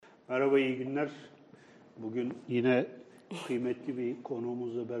Merhaba, iyi günler. Bugün yine kıymetli bir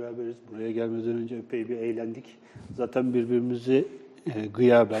konuğumuzla beraberiz. Buraya gelmeden önce epey bir eğlendik. Zaten birbirimizi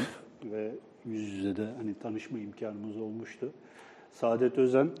gıyaben ve yüz yüze de hani tanışma imkanımız olmuştu. Saadet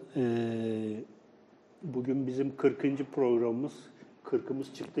Özen, bugün bizim 40. programımız.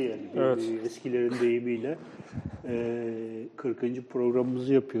 40'ımız çıktı yani. Evet. Eskilerin deyimiyle 40.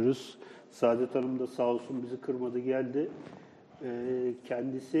 programımızı yapıyoruz. Saadet Hanım da sağ olsun bizi kırmadı, geldi.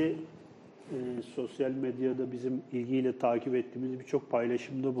 Kendisi sosyal medyada bizim ilgiyle takip ettiğimiz birçok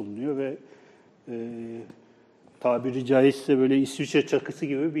paylaşımda bulunuyor ve tabiri caizse böyle İsviçre çakısı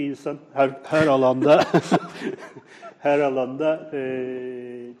gibi bir insan. Her alanda her alanda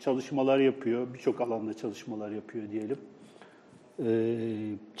çalışmalar yapıyor. Birçok alanda çalışmalar yapıyor diyelim.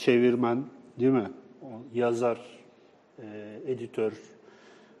 Çevirmen, değil mi? Yazar, editör,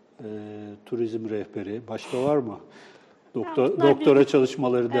 turizm rehberi. Başka var mı? Doktora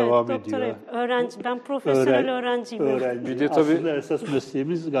çalışmaları devam ediyor. Öğrenci. Ben profesyonel öğrenciyim. Bir de tabii aslında esas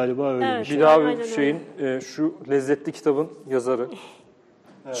mesleğimiz galiba öyle bir şey. Bir daha şeyin şu lezzetli kitabın yazarı.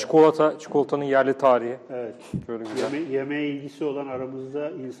 Evet. Çikolatanın yerli tarihi. Evet. Yemeğe ilgisi olan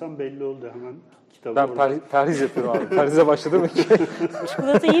aramızda insan belli oldu hemen. Ben perhiz yapıyorum abi. Perhize başladım ki.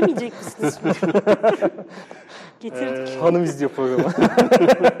 Çikolata yemeyecek misiniz? Getirdik. Hanım izliyor programı.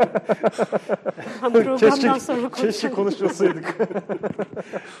 Programdan sonra keşke konuşmasaydık.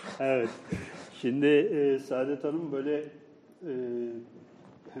 Evet. Şimdi Saadet Hanım böyle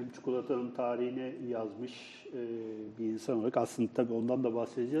hem çikolatanın tarihini yazmış bir insan olarak, aslında tabii ondan da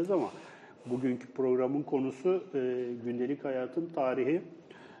bahsedeceğiz ama bugünkü programın konusu Gündelik Hayatın Tarihi.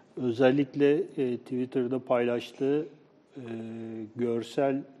 Özellikle Twitter'da paylaştığı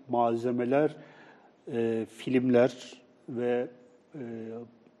görsel malzemeler, filmler ve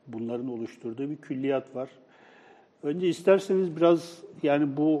bunların oluşturduğu bir külliyat var. Önce isterseniz biraz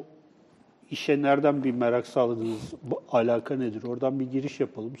yani bu işe nereden bir merak sağladınız, alaka nedir? Oradan bir giriş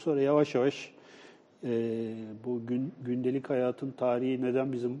yapalım. Sonra yavaş yavaş bu gündelik hayatın tarihi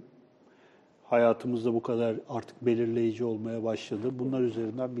neden bizim hayatımızda bu kadar artık belirleyici olmaya başladı? Bunlar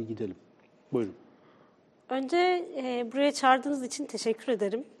üzerinden bir gidelim. Buyurun. Önce buraya çağırdığınız için teşekkür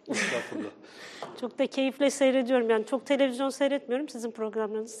ederim. Estağfurullah. Çok da keyifle seyrediyorum. Yani çok televizyon seyretmiyorum. Sizin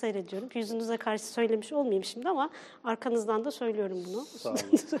programlarınızı seyrediyorum. Yüzünüze karşı söylemiş olmayayım şimdi ama arkanızdan da söylüyorum bunu. Sağ olun.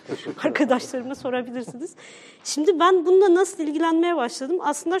 Arkadaşlarıma sorabilirsiniz. Şimdi ben bununla nasıl ilgilenmeye başladım?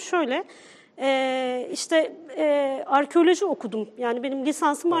 Aslında şöyle, arkeoloji okudum. Yani benim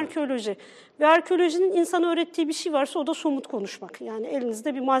lisansım arkeoloji. Ve arkeolojinin insana öğrettiği bir şey varsa o da somut konuşmak. Yani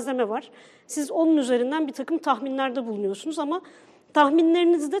elinizde bir malzeme var. Siz onun üzerinden bir takım tahminlerde bulunuyorsunuz ama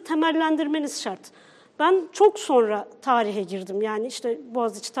tahminlerinizi de temellendirmeniz şart. Ben çok sonra tarihe girdim. Yani işte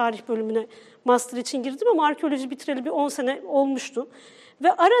Boğaziçi Tarih bölümüne master için girdim ama arkeoloji bitireli bir 10 sene olmuştu.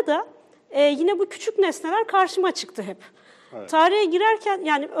 Ve arada yine bu küçük nesneler karşıma çıktı hep. Evet. Tarihe girerken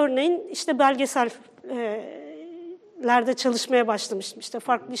yani örneğin işte belgesellerde çalışmaya başlamıştım. İşte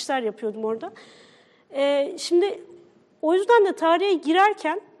farklı işler yapıyordum orada. Şimdi o yüzden de tarihe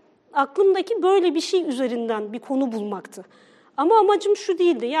girerken aklımdaki böyle bir şey üzerinden bir konu bulmaktı. Ama amacım şu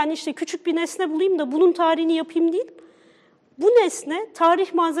değildi. Yani işte küçük bir nesne bulayım da bunun tarihini yapayım değil. Bu nesne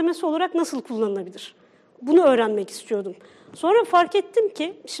tarih malzemesi olarak nasıl kullanılabilir? Bunu öğrenmek istiyordum. Sonra fark ettim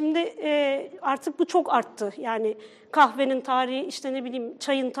ki şimdi artık bu çok arttı. Yani kahvenin tarihi, işte ne bileyim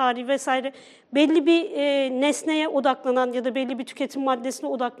çayın tarihi vesaire belli bir nesneye odaklanan ya da belli bir tüketim maddesine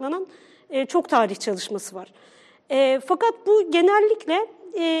odaklanan çok tarih çalışması var. Fakat bu genellikle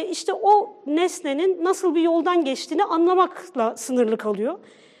işte o nesnenin nasıl bir yoldan geçtiğini anlamakla sınırlı kalıyor.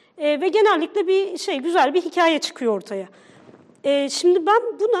 Ve genellikle güzel bir hikaye çıkıyor ortaya. Şimdi ben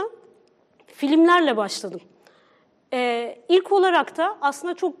buna filmlerle başladım. İlk olarak da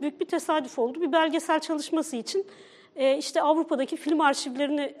aslında çok büyük bir tesadüf oldu. Bir belgesel çalışması için işte Avrupa'daki film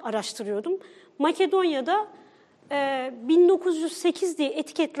arşivlerini araştırıyordum. Makedonya'da 1908 diye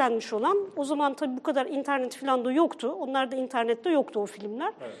etiketlenmiş olan, o zaman tabii bu kadar internet falan da yoktu. Onlar da internette yoktu o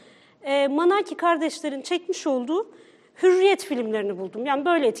filmler. Evet. Manaki kardeşlerin çekmiş olduğu Hürriyet filmlerini buldum. Yani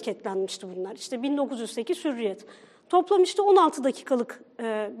böyle etiketlenmişti bunlar. İşte 1908 Hürriyet. Toplam işte 16 dakikalık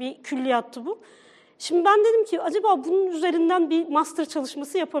bir külliyattı bu. Şimdi ben dedim ki acaba bunun üzerinden bir master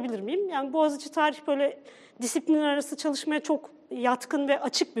çalışması yapabilir miyim? Yani Boğaziçi Tarih böyle disiplinler arası çalışmaya çok yatkın ve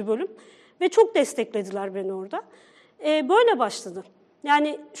açık bir bölüm. Ve çok desteklediler beni orada. Böyle başladı.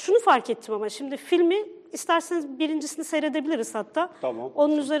 Yani şunu fark ettim ama şimdi filmi isterseniz birincisini seyredebiliriz hatta. Tamam.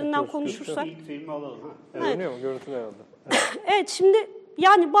 Onun üzerinden konuşursak. İlk filmi alalım. Evet. Görünüyor mu? Görüntüler herhalde. Evet, şimdi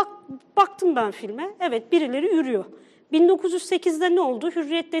yani baktım ben filme. Evet, birileri yürüyor. 1908'de ne oldu?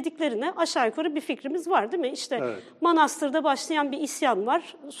 Hürriyet dediklerine aşağı yukarı bir fikrimiz var değil mi? İşte evet. Manastır'da başlayan bir isyan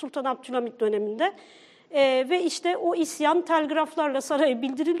var Sultan Abdülhamit döneminde. Ve işte o isyan telgraflarla saraya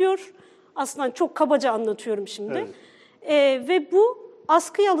bildiriliyor. Aslında çok kabaca anlatıyorum şimdi. Evet. Ve bu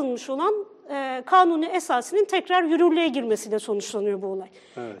askıya alınmış olan Kanuni Esasi'nin tekrar yürürlüğe girmesiyle sonuçlanıyor bu olay.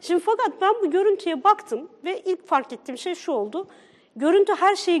 Evet. Şimdi fakat ben bu görüntüye baktım ve ilk fark ettiğim şey şu oldu. Görüntü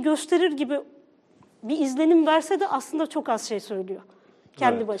her şeyi gösterir gibi bir izlenim verse de aslında çok az şey söylüyor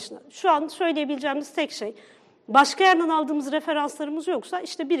kendi başına. Şu an söyleyebileceğimiz tek şey, başka yerden aldığımız referanslarımız yoksa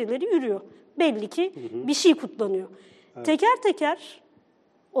işte birileri yürüyor. Belli ki bir şey kutlanıyor. Evet. Teker teker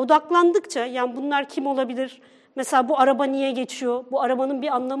odaklandıkça, yani bunlar kim olabilir, mesela bu araba niye geçiyor, bu arabanın bir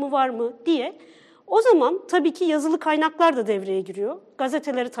anlamı var mı diye, o zaman tabii ki yazılı kaynaklar da devreye giriyor.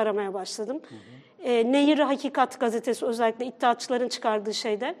 Gazeteleri taramaya başladım. Nehir-i Hakikat gazetesi, özellikle iddiatçıların çıkardığı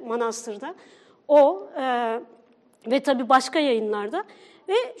şeyde, Manastır'da. O ve tabii başka yayınlarda.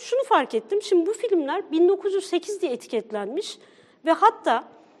 Ve şunu fark ettim, şimdi bu filmler 1908 diye etiketlenmiş ve hatta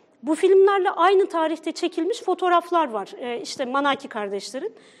bu filmlerle aynı tarihte çekilmiş fotoğraflar var. İşte Manaki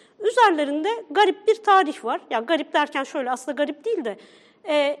kardeşlerin. Üzerlerinde garip bir tarih var. Ya garip derken şöyle, aslında garip değil de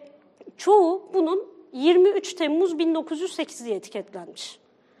çoğu bunun 23 Temmuz 1908 diye etiketlenmiş.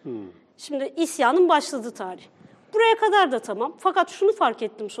 Şimdi isyanın başladığı tarih. Buraya kadar da tamam. Fakat şunu fark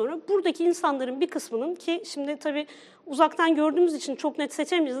ettim sonra. Buradaki insanların bir kısmının, ki şimdi tabii uzaktan gördüğümüz için çok net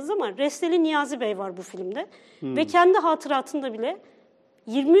seçemeyeceğiz ama Resteli Niyazi Bey var bu filmde. Ve kendi hatıratında bile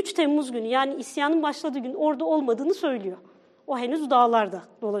 23 Temmuz günü, yani isyanın başladığı gün orada olmadığını söylüyor. O henüz dağlarda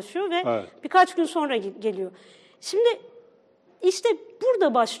dolaşıyor ve birkaç gün sonra geliyor. Şimdi işte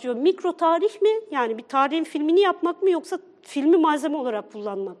burada başlıyor. Mikro tarih mi? Yani bir tarihin filmini yapmak mı, yoksa filmi malzeme olarak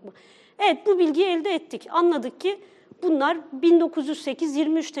kullanmak mı? Evet, bu bilgiyi elde ettik. Anladık ki bunlar 1908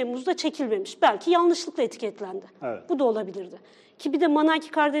 23 Temmuz'da çekilmemiş. Belki yanlışlıkla etiketlendi. Evet. Bu da olabilirdi. Ki bir de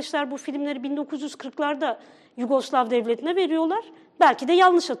Manaki kardeşler bu filmleri 1940'larda Yugoslav devletine veriyorlar. Belki de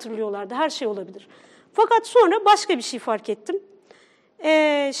yanlış hatırlıyorlardı. Her şey olabilir. Fakat sonra başka bir şey fark ettim.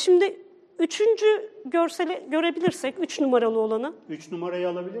 Şimdi 3. görseli görebilirsek, 3 numaralı olanı. 3 numarayı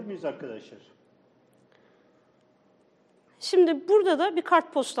alabilir miyiz arkadaşlar? Şimdi burada da bir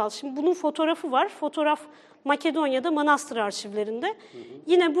kartpostal. Şimdi bunun fotoğrafı var. Fotoğraf Makedonya'da Manastır arşivlerinde.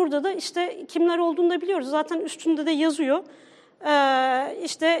 Yine burada da işte kimler olduğunu da biliyoruz. Zaten üstünde de yazıyor.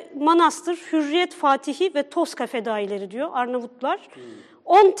 İşte Manastır, Hürriyet Fatihi ve Toska fedaileri diyor Arnavutlar.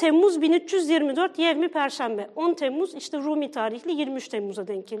 10 Temmuz 1324 Yevmi Perşembe. 10 Temmuz işte Rumi tarihli 23 Temmuz'a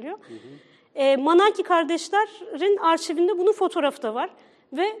denk geliyor. Manaki kardeşlerin arşivinde bunun fotoğrafı da var.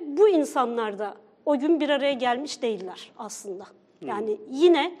 Ve bu insanlar da o gün bir araya gelmiş değiller aslında. Yani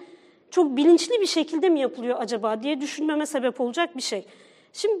yine çok bilinçli bir şekilde mi yapılıyor acaba diye düşünmeme sebep olacak bir şey.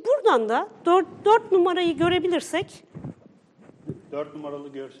 Şimdi buradan da 4 numarayı görebilirsek. 4 numaralı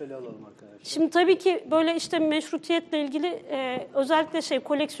görseli alalım arkadaşlar. Şimdi tabii ki böyle işte meşrutiyetle ilgili özellikle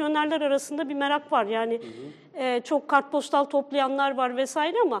koleksiyonerler arasında bir merak var. Yani çok kartpostal toplayanlar var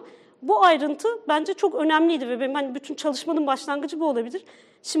vesaire ama bu ayrıntı bence çok önemliydi ve benim bütün çalışmanın başlangıcı bu olabilir.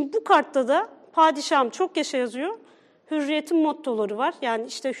 Şimdi bu kartta da padişahım çok yaşa yazıyor. Hürriyetin mottoları var. Yani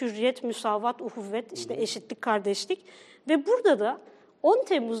işte hürriyet, müsavat, uhuvvet, işte eşitlik, kardeşlik. Ve burada da 10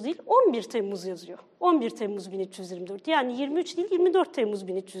 Temmuz değil 11 Temmuz yazıyor. 11 Temmuz 1324. Yani 23 değil 24 Temmuz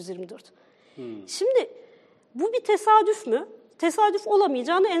 1324. Şimdi bu bir tesadüf mü? Tesadüf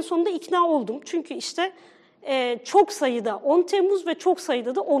olamayacağını en sonunda ikna oldum. Çünkü işte çok sayıda 10 Temmuz ve çok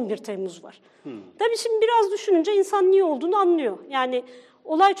sayıda da 11 Temmuz var. Tabii şimdi biraz düşününce insan niye olduğunu anlıyor. Yani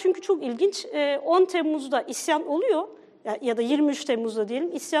olay çünkü çok ilginç. 10 Temmuz'da isyan oluyor ya da 23 Temmuz'da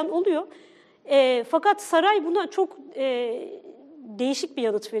diyelim isyan oluyor. Fakat saray buna çok değişik bir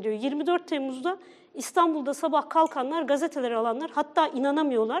yanıt veriyor. 24 Temmuz'da İstanbul'da sabah kalkanlar, gazeteleri alanlar hatta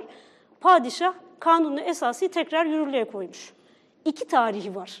inanamıyorlar. Padişah Kanunu Esasi'yi tekrar yürürlüğe koymuş. 2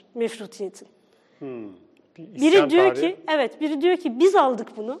 tarihi var meşrutiyetin. Biri diyor ki, biri diyor ki biz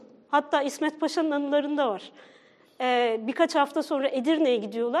aldık bunu. Hatta İsmet Paşa'nın anılarında var. Birkaç hafta sonra Edirne'ye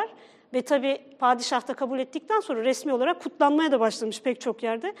gidiyorlar ve tabii padişah da kabul ettikten sonra resmi olarak kutlanmaya da başlamış pek çok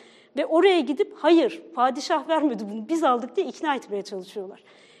yerde. Ve oraya gidip hayır padişah vermedi bunu biz aldık diye ikna etmeye çalışıyorlar.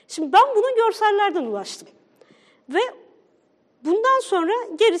 Şimdi ben bunun görsellerden ulaştım. Ve bundan sonra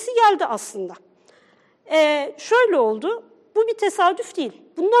gerisi geldi aslında. Şöyle oldu, bu bir tesadüf değil.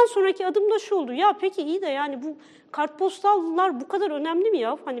 Bundan sonraki adım da şu oldu, ya peki iyi de yani bu kartpostallar bu kadar önemli mi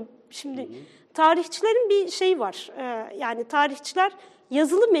ya? Hani şimdi tarihçilerin bir şeyi var, yani tarihçiler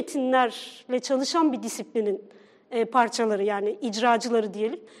yazılı metinlerle çalışan bir disiplinin parçaları yani icracıları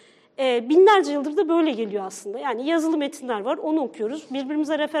diyelim. Binlerce yıldır da böyle geliyor aslında. Yani yazılı metinler var, onu okuyoruz,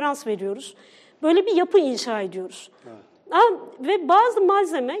 birbirimize referans veriyoruz. Böyle bir yapı inşa ediyoruz. Evet. Ve bazı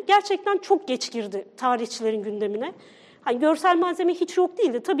malzeme gerçekten çok geç girdi tarihçilerin gündemine. Hani görsel malzeme hiç yok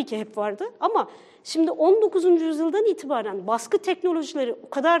değildi, tabii ki hep vardı. Ama şimdi 19. yüzyıldan itibaren baskı teknolojileri o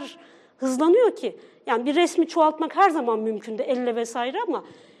kadar hızlanıyor ki, yani bir resmi çoğaltmak her zaman mümkündü elle vesaire, ama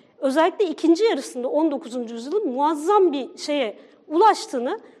özellikle ikinci yarısında 19. yüzyılın muazzam bir şeye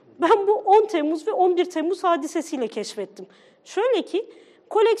ulaştığını ben bu 10 Temmuz ve 11 Temmuz hadisesiyle keşfettim. Şöyle ki,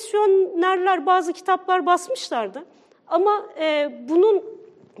 koleksiyonerler bazı kitaplar basmışlardı ama bunun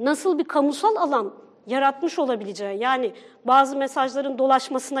nasıl bir kamusal alan yaratmış olabileceği, yani bazı mesajların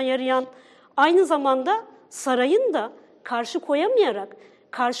dolaşmasına yarayan, aynı zamanda sarayın da karşı koyamayarak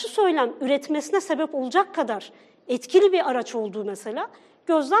karşı söylem üretmesine sebep olacak kadar etkili bir araç olduğu mesela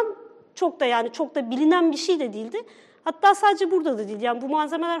gözden çok da bilinen bir şey de değildi. Hatta sadece burada da değil. Yani bu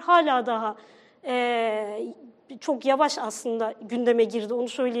malzemeler hala daha çok yavaş aslında gündeme girdi, onu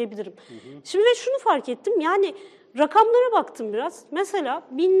söyleyebilirim. Hı hı. Şimdi ve şunu fark ettim, yani rakamlara baktım biraz. Mesela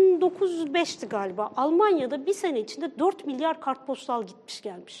 1905'ti galiba, Almanya'da bir sene içinde 4 milyar kartpostal gitmiş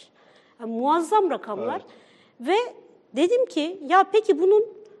gelmiş. Yani muazzam rakamlar. Evet. Ve dedim ki ya peki bunun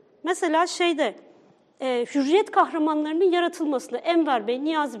mesela Hürriyet kahramanlarının yaratılmasında Enver Bey,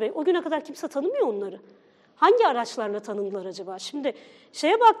 Niyazi Bey, o güne kadar kimse tanımıyor onları. Hangi araçlarla tanındılar acaba? Şimdi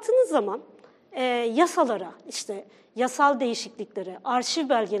baktığınız zaman yasalara, işte yasal değişikliklere, arşiv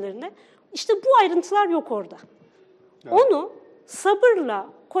belgelerine, işte bu ayrıntılar yok orada. Evet. Onu sabırla,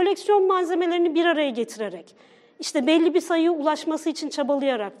 koleksiyon malzemelerini bir araya getirerek, işte belli bir sayıya ulaşması için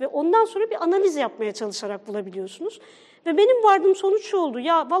çabalayarak ve ondan sonra bir analiz yapmaya çalışarak bulabiliyorsunuz. Ve benim vardığım sonuç şu oldu,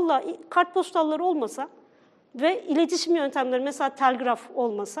 ya vallahi kartpostallar olmasa ve iletişim yöntemleri, mesela telgraf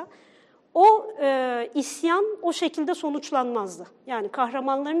olmasa, o isyan o şekilde sonuçlanmazdı. Yani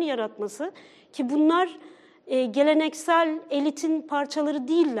kahramanlarını yaratması, ki bunlar geleneksel elitin parçaları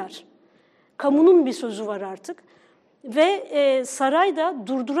değiller. Kamunun bir sözü var artık. Ve saray da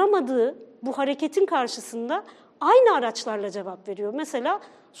durduramadığı bu hareketin karşısında aynı araçlarla cevap veriyor. Mesela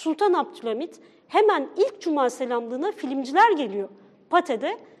Sultan Abdülhamit hemen ilk Cuma selamlığına filmciler geliyor.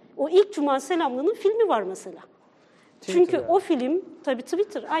 Pate'de o ilk Cuma selamlığının filmi var mesela. Çünkü o film, tabii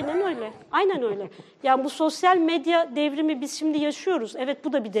Twitter, aynen öyle. Yani bu sosyal medya devrimi biz şimdi yaşıyoruz. Evet,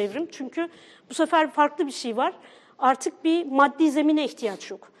 bu da bir devrim. Çünkü bu sefer farklı bir şey var. Artık bir maddi zemine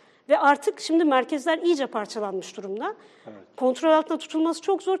ihtiyaç yok. Ve artık şimdi merkezler iyice parçalanmış durumda. Evet. Kontrol altında tutulması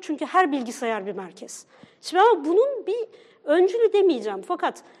çok zor çünkü her bilgisayar bir merkez. Şimdi ama bunun bir öncülü demeyeceğim.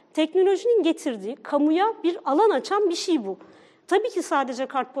 Fakat teknolojinin getirdiği kamuya bir alan açan bir şey bu. Tabii ki sadece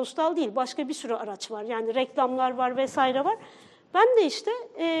kartpostal değil, başka bir sürü araç var. Yani reklamlar var vesaire var. Ben de işte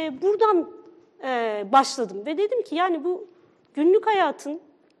buradan başladım ve dedim ki yani bu günlük hayatın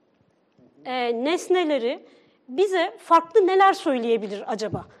nesneleri bize farklı neler söyleyebilir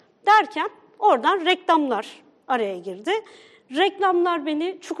acaba derken oradan reklamlar araya girdi. Reklamlar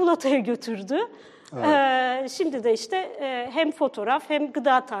beni çikolataya götürdü. Evet. Şimdi de işte hem fotoğraf hem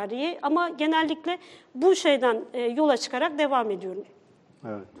gıda tarihi, ama genellikle bu şeyden yola çıkarak devam ediyorum.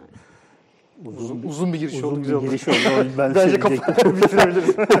 Evet. Uzun bir giriş oldu. Uzun bir giriş oldu. Bence kapatmayı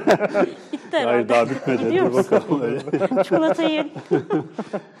bitirebiliriz. Bitti herhalde. Hayır, daha bitmedi. Gidiyor musun? Bakalım öyle. Çikolatayı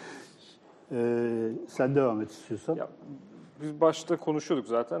sen devam et istiyorsan. Ya, biz başta konuşuyorduk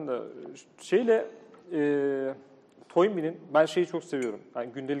zaten de Toynbee'nin, ben şeyi çok seviyorum.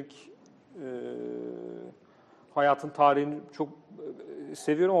 Yani gündelik hayatın tarihini çok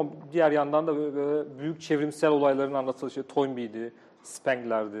seviyorum ama diğer yandan da böyle büyük çevrimsel olayların anlatılışı, Toynbee'di,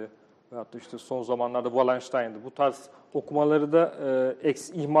 Spengler'di veyahut da işte son zamanlarda Wallenstein'di. Bu tarz okumaları da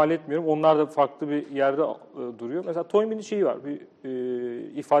ihmal etmiyorum. Onlar da farklı bir yerde duruyor. Mesela Toynbee'nin şeyi var, bir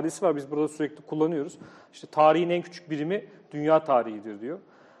ifadesi var, biz burada sürekli kullanıyoruz. İşte tarihin en küçük birimi dünya tarihidir diyor.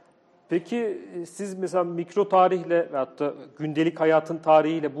 Peki siz mesela mikro tarihle veyahut da gündelik hayatın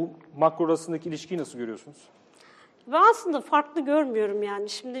tarihiyle bu makro arasındaki ilişkiyi nasıl görüyorsunuz? Ben aslında farklı görmüyorum yani.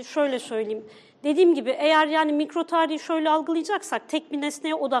 Şimdi şöyle söyleyeyim. Dediğim gibi eğer yani mikro tarihi şöyle algılayacaksak tek bir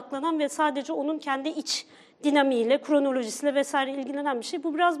nesneye odaklanan ve sadece onun kendi iç dinamiğiyle, kronolojisiyle vesaire ilgilenen bir şey.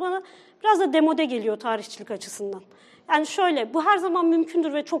 Bu biraz da demode geliyor tarihçilik açısından. Yani şöyle, bu her zaman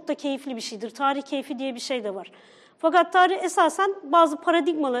mümkündür ve çok da keyifli bir şeydir. Tarih keyfi diye bir şey de var. Fakat tarih esasen bazı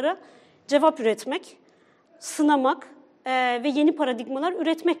paradigmalara cevap üretmek, sınamak ve yeni paradigmalar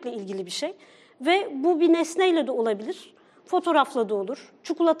üretmekle ilgili bir şey. Ve bu bir nesneyle de olabilir, fotoğrafla da olur,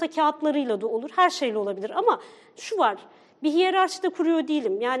 çikolata kağıtlarıyla da olur, her şeyle olabilir. Ama şu var, bir hiyerarşi de kuruyor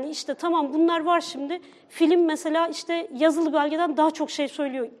değilim. Yani işte tamam bunlar var şimdi, film mesela işte yazılı belgeden daha çok şey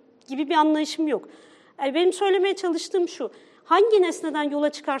söylüyor gibi bir anlayışım yok. Yani benim söylemeye çalıştığım şu, hangi nesneden yola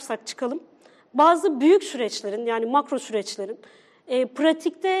çıkarsak çıkalım, bazı büyük süreçlerin yani makro süreçlerin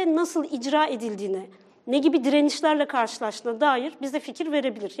pratikte nasıl icra edildiğine, ne gibi direnişlerle karşılaştığına dair bize fikir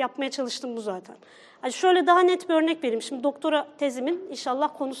verebilir. Yapmaya çalıştım bu zaten. Yani şöyle daha net bir örnek vereyim. Şimdi doktora tezimin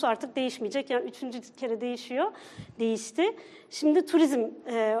inşallah konusu artık değişmeyecek. Yani 3. kere değişti. Şimdi turizm,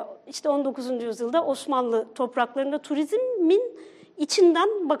 işte 19. yüzyılda Osmanlı topraklarında turizmin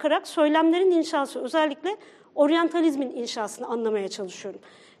içinden bakarak söylemlerin inşası, özellikle oryantalizmin inşasını anlamaya çalışıyorum.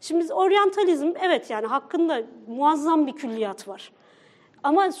 Şimdi biz oryantalizm, evet yani hakkında muazzam bir külliyat var.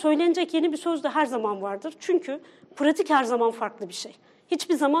 Ama söylenecek yeni bir söz de her zaman vardır. Çünkü pratik her zaman farklı bir şey.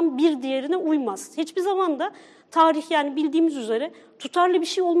 Hiçbir zaman bir diğerine uymaz. Hiçbir zaman da tarih, yani bildiğimiz üzere tutarlı bir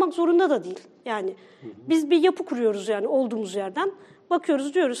şey olmak zorunda da değil. Yani biz bir yapı kuruyoruz yani olduğumuz yerden.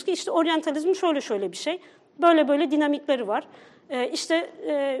 Bakıyoruz, diyoruz ki işte oryantalizm şöyle bir şey. Böyle dinamikleri var.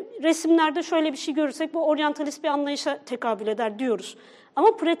 Resimlerde şöyle bir şey görürsek bu oryantalist bir anlayışa tekabül eder diyoruz.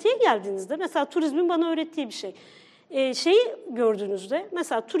 Ama pratiğe geldiğinizde mesela turizmin bana öğrettiği bir şey. Şeyi gördüğünüzde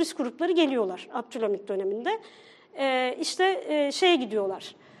mesela turist grupları geliyorlar Abdülhamit döneminde. Şeye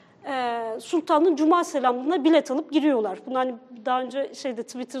gidiyorlar. Sultan'ın Cuma selamlığına bilet alıp giriyorlar. Bunu hani daha önce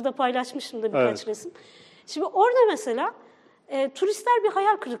Twitter'da paylaşmıştım da birkaç resim. Şimdi orada mesela turistler bir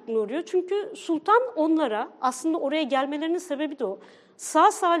hayal kırıklığına uğruyor. Çünkü Sultan onlara, aslında oraya gelmelerinin sebebi de o,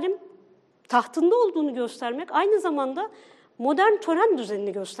 sağ salim tahtında olduğunu göstermek, aynı zamanda modern tören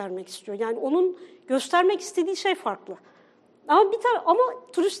düzenini göstermek istiyor. Yani onun göstermek istediği şey farklı. Ama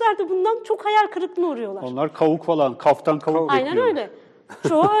turistler de bundan çok hayal kırıklığına uğruyorlar. Onlar kavuk falan, kaftan kavuk Aynen bekliyorlar. öyle.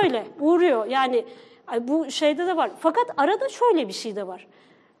 Çoğu öyle. Uğruyor. Yani bu şeyde de var. Fakat arada şöyle bir şey de var.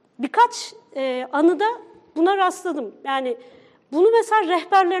 Birkaç anıda buna rastladım. Yani bunu mesela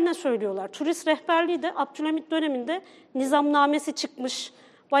rehberlerine söylüyorlar. Turist rehberliği de Abdülhamit döneminde nizamnamesi çıkmış.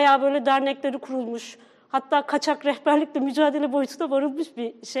 Bayağı böyle dernekleri kurulmuş. Hatta kaçak rehberlikle mücadele boyutuna varılmış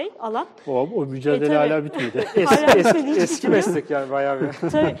bir alan. O mücadele hala bitmedi. Eski meslek yani bayağı bir.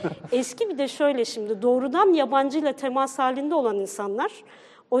 Tabii. Eski bir de şöyle, şimdi doğrudan yabancıyla temas halinde olan insanlar.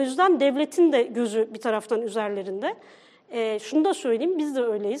 O yüzden devletin de gözü bir taraftan üzerlerinde. Şunu da söyleyeyim, biz de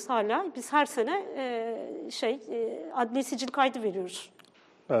öyleyiz hala. Biz her sene adli sicil kaydı veriyoruz.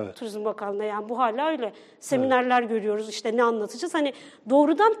 Evet. Turizm Bakanlığı'na, yani bu hala öyle. Seminerler görüyoruz, işte ne anlatacağız. Hani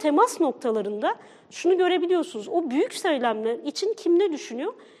doğrudan temas noktalarında şunu görebiliyorsunuz. O büyük söylemler için kim ne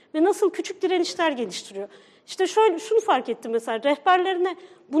düşünüyor ve nasıl küçük direnişler geliştiriyor. İşte şunu fark ettim mesela, rehberlerine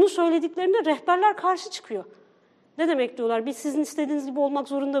bunu söylediklerinde rehberler karşı çıkıyor. Ne demek diyorlar, biz sizin istediğiniz gibi olmak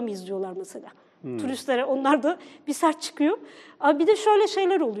zorunda mıyız diyorlar mesela. Turistlere onlar da bir sert çıkıyor. Ama bir de şöyle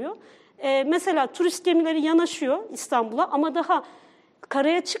şeyler oluyor. Mesela turist gemileri yanaşıyor İstanbul'a ama daha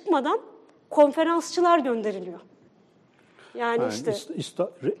karaya çıkmadan konferansçılar gönderiliyor. Yani işte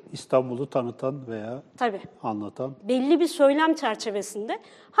İstanbul'u tanıtan veya anlatan. Belli bir söylem çerçevesinde.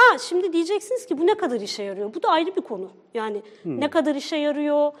 Şimdi diyeceksiniz ki bu ne kadar işe yarıyor? Bu da ayrı bir konu. Yani ne kadar işe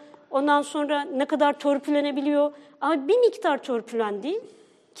yarıyor, ondan sonra ne kadar törpülenebiliyor. Ama bir miktar törpülendiği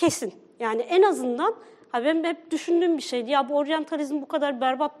kesin. Yani en azından ben hep düşündüğüm bir şeydi. Ya bu oryantalizm bu kadar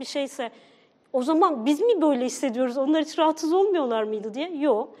berbat bir şeyse o zaman biz mi böyle hissediyoruz? Onlar hiç rahatsız olmuyorlar mıydı diye.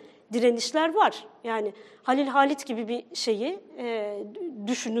 Yok. Direnişler var. Yani Halil Halit gibi bir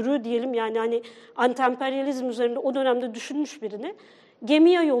düşünürü diyelim, yani hani anti-emperyalizm üzerinde o dönemde düşünmüş birini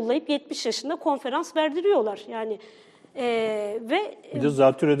gemiye yollayıp 70 yaşında konferans verdiriyorlar. Yani bir de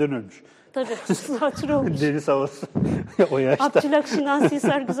zatürreden ölmüş. Tabii, zatürre olmuş. Deniz havası o yaşta. Abdülhak Şinasi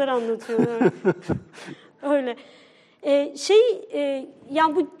Hisar güzel anlatıyor. Öyle.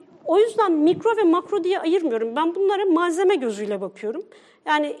 Yani bu, o yüzden mikro ve makro diye ayırmıyorum. Ben bunlara malzeme gözüyle bakıyorum.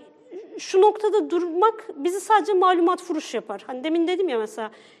 Yani şu noktada durmak bizi sadece malumat furuş yapar. Hani demin dedim ya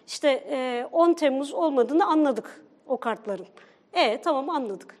mesela, 10 Temmuz olmadığını anladık o kartların. Tamam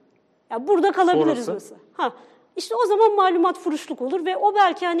anladık. Ya burada kalabiliriz sonrası? mesela. İşte o zaman malumat furuşluk olur ve o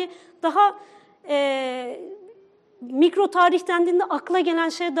belki hani daha mikro tarih dendiğinde akla gelen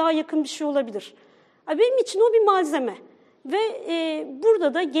şeye daha yakın bir şey olabilir. Benim için o bir malzeme. Ve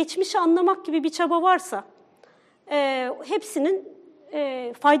burada da geçmişi anlamak gibi bir çaba varsa hepsinin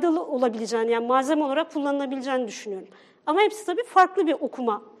faydalı olabileceğini, yani malzeme olarak kullanılabileceğini düşünüyorum. Ama hepsi tabii farklı bir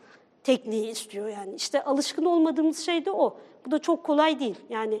okuma tekniği istiyor yani. İşte alışkın olmadığımız şey de o. Bu da çok kolay değil.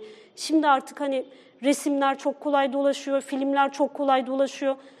 Yani şimdi artık hani resimler çok kolay dolaşıyor, filmler çok kolay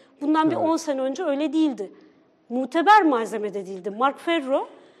dolaşıyor. Bundan bir 10 sene önce öyle değildi. Muteber malzeme de değildi. Mark Ferro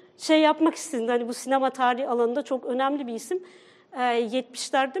yapmak istedi. Hani bu sinema tarihi alanında çok önemli bir isim.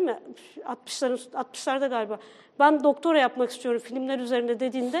 70'lerde mi? 60'larda galiba. Ben doktora yapmak istiyorum filmler üzerinde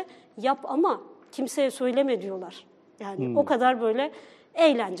dediğinde, yap ama kimseye söyleme diyorlar. Yani o kadar böyle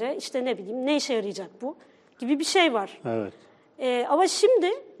eğlence, ne işe yarayacak bu gibi bir şey var. Evet. Ama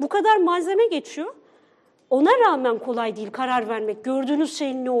şimdi bu kadar malzeme geçiyor. Ona rağmen kolay değil karar vermek, gördüğünüz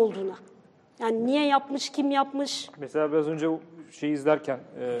şeyin ne olduğuna. Yani niye yapmış, kim yapmış? Mesela biraz önce şeyi izlerken,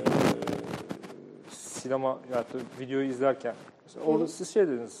 sinema ya da videoyu izlerken, orada siz şey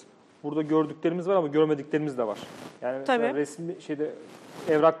dediniz, burada gördüklerimiz var ama görmediklerimiz de var. Yani mesela resmi şeyde,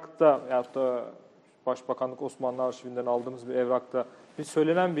 evrakta ya da Başbakanlık Osmanlı Arşivinden aldığımız bir evrakta bir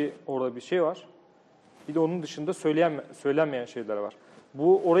söylenen orada bir şey var. Bir de onun dışında söylenmeyen şeyler var.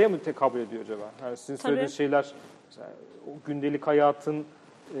 Bu oraya mı tekabül ediyor acaba? Yani sizin söylediğiniz şeyler, mesela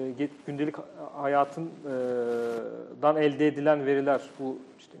gündelik hayatından elde edilen veriler, bu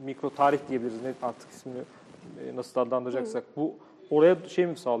işte mikro tarih diyebiliriz, ne artık ismini nasıl adlandıracaksak, bu oraya şey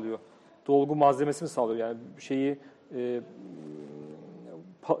mi sağlıyor? Dolgu malzemesi mi sağlıyor? Yani şeyi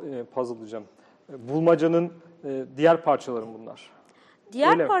puzzle diyeceğim. Bulmacanın diğer parçaları bunlar.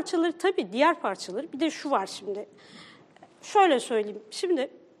 Diğer parçaları tabii, diğer parçaları. Bir de şu var şimdi. Şöyle söyleyeyim. Şimdi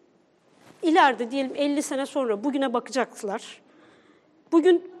ileride diyelim 50 sene sonra bugüne bakacaklar.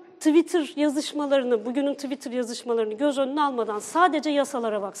 Bugünün Twitter yazışmalarını göz önüne almadan sadece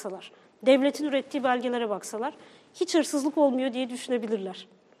yasalara baksalar, devletin ürettiği belgelere baksalar hiç hırsızlık olmuyor diye düşünebilirler.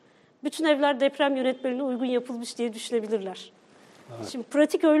 Bütün evler deprem yönetmeliğine uygun yapılmış diye düşünebilirler. Evet. Şimdi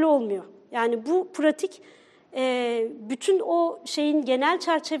pratik öyle olmuyor. Yani bu pratik bütün o şeyin genel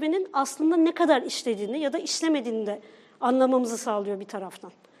çerçevenin aslında ne kadar işlediğini ya da işlemediğini de anlamamızı sağlıyor bir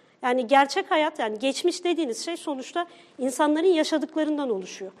taraftan. Yani gerçek hayat, yani geçmiş dediğiniz şey sonuçta insanların yaşadıklarından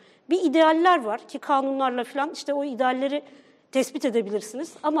oluşuyor. Bir idealler var ki kanunlarla falan işte o idealleri tespit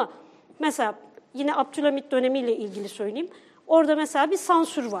edebilirsiniz. Ama mesela yine Abdülhamit dönemiyle ilgili söyleyeyim. Orada mesela bir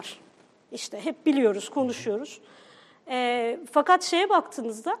sansür var. İşte hep biliyoruz, konuşuyoruz. Fakat şeye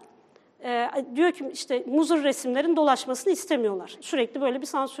baktığınızda diyor ki işte muzır resimlerin dolaşmasını istemiyorlar. Sürekli böyle bir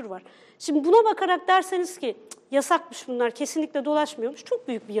sansür var. Şimdi buna bakarak derseniz ki yasakmış bunlar, kesinlikle dolaşmıyormuş, çok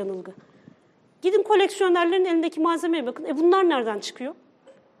büyük bir yanılgı. Gidin koleksiyonerlerin elindeki malzemeye bakın. Bunlar nereden çıkıyor?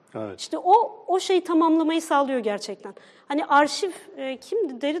 Evet. İşte o şeyi tamamlamayı sağlıyor gerçekten. Hani arşiv,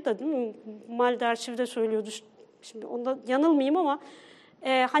 kimdi? Derrida değil mi? Mal'de arşivde söylüyordu. Şimdi onda yanılmayayım ama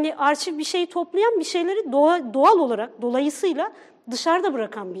hani arşiv bir şeyi toplayan, bir şeyleri doğal olarak, dolayısıyla dışarıda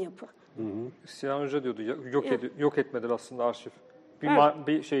bırakan bir yapı. Sinan Hoca diyordu, yok etmedir aslında arşiv.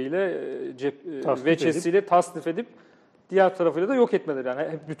 Bir şeyle, veçesiyle tasnif edip diğer tarafıyla da yok etmedir. Yani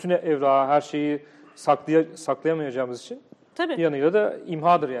bütün evrağı, her şeyi saklayamayacağımız için bir yanıyla da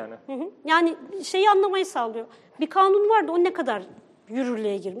imhadır yani. Yani şeyi anlamayı sağlıyor. Bir kanun var da o ne kadar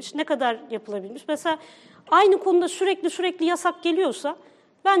yürürlüğe girmiş, ne kadar yapılabilmiş. Mesela aynı konuda sürekli yasak geliyorsa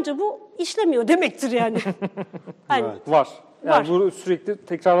bence bu işlemiyor demektir yani. Yani, var. Yani bu sürekli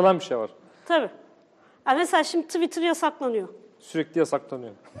tekrarlanan bir şey var. Tabii. Yani mesela şimdi Twitter yasaklanıyor. Sürekli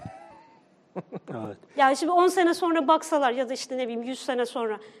yasaklanıyor. Evet. Yani şimdi 10 sene sonra baksalar ya da işte ne bileyim 100 sene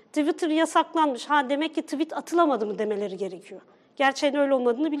sonra Twitter yasaklanmış. Demek ki tweet atılamadı mı demeleri gerekiyor. Gerçeğin öyle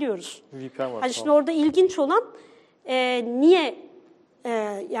olmadığını biliyoruz. Hani şimdi orada ilginç olan niye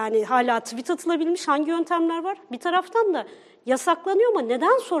yani hala tweet atılabilmiş, hangi yöntemler var? Bir taraftan da yasaklanıyor ama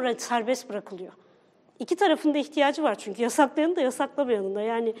neden sonra serbest bırakılıyor? İki tarafın da ihtiyacı var çünkü yasaklayanın da yasaklamayanın da.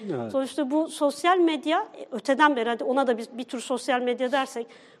 Yani sonuçta bu sosyal medya öteden beri, hadi ona da bir tür sosyal medya dersek,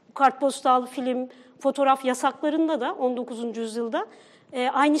 bu kartpostal, film, fotoğraf yasaklarında da 19. yüzyılda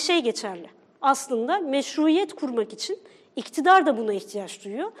aynı şey geçerli. Aslında meşruiyet kurmak için iktidar da buna ihtiyaç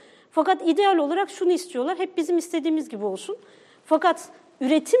duyuyor. Fakat ideal olarak şunu istiyorlar, hep bizim istediğimiz gibi olsun. Fakat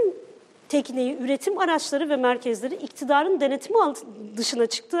üretim tekniği, üretim araçları ve merkezleri iktidarın denetimi dışına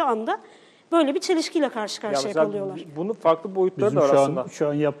çıktığı anda böyle bir çelişkiyle karşı karşıya kalıyorlar. Bunun farklı boyutları da var aslında. Şu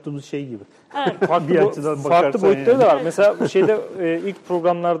an yaptığımız şey gibi. Evet. farklı boyutları da var. Mesela ilk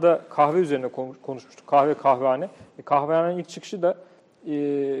programlarda kahve üzerine konuşmuştuk. Kahvehane. Kahvehanenin ilk çıkışı da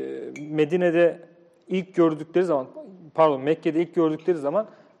Medine'de ilk gördükleri zaman, Mekke'de ilk gördükleri zaman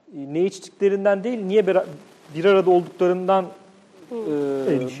ne içtiklerinden değil, niye bir arada olduklarından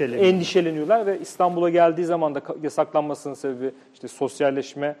endişeleniyorlar ve İstanbul'a geldiği zaman da yasaklanmasının sebebi işte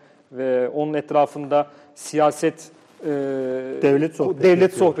sosyalleşme ve onun etrafında siyaset,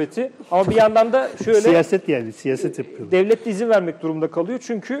 devlet sohbeti. Ama bir yandan da şöyle siyaset yapıyor. Devlet de izin vermek durumunda kalıyor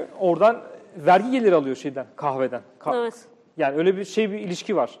çünkü oradan vergi geliri alıyor kahveden. Evet. Yani öyle bir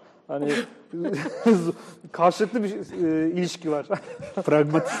ilişki var. Hani karşılıklı bir ilişki var.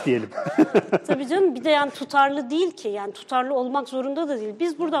 Pragmatist diyelim. Tabii canım, bir de yani tutarlı değil ki. Yani tutarlı olmak zorunda da değil.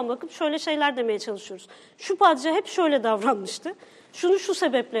 Biz buradan bakıp şöyle şeyler demeye çalışıyoruz. Şu padişah hep şöyle davranmıştı. Şunu şu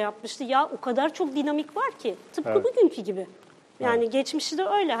sebeple yapmıştı. Ya o kadar çok dinamik var ki. Tıpkı bugünkü gibi. Yani geçmişi de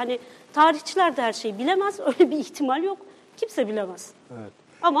öyle. Hani tarihçiler de her şeyi bilemez. Öyle bir ihtimal yok. Kimse bilemez. Evet.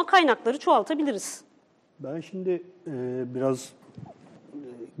 Ama kaynakları çoğaltabiliriz. Ben şimdi biraz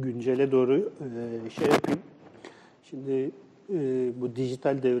güncele doğru şey yapayım. Şimdi bu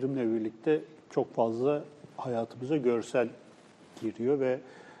dijital devrimle birlikte çok fazla hayatımıza görsel giriyor ve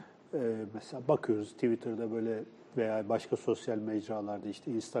mesela bakıyoruz Twitter'da böyle veya başka sosyal mecralarda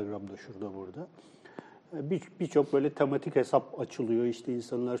işte Instagram'da şurada burada birçok böyle tematik hesap açılıyor. İşte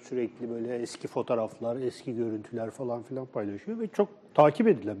insanlar sürekli böyle eski fotoğraflar, eski görüntüler falan filan paylaşıyor ve çok takip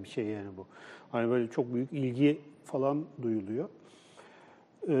edilen bir şey yani bu. Hani böyle çok büyük ilgi falan duyuluyor.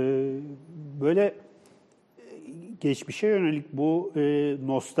 Böyle geçmişe yönelik bu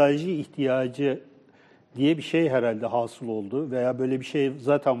nostalji ihtiyacı diye bir şey herhalde hasıl oldu veya böyle bir şey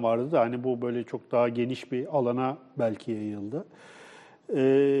zaten vardı da hani bu böyle çok daha geniş bir alana belki yayıldı.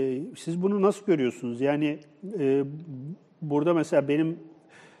 Siz bunu nasıl görüyorsunuz? Yani burada mesela benim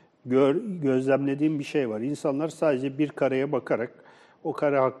gözlemlediğim bir şey var. İnsanlar sadece bir kareye bakarak o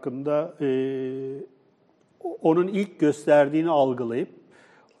kare hakkında onun ilk gösterdiğini algılayıp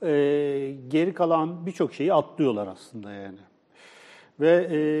geri kalan birçok şeyi atlıyorlar aslında yani.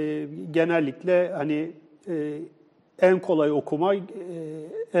 Ve genellikle hani en kolay okuma,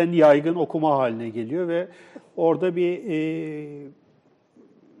 en yaygın okuma haline geliyor ve orada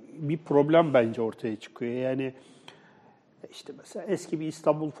bir problem bence ortaya çıkıyor. Yani işte mesela eski bir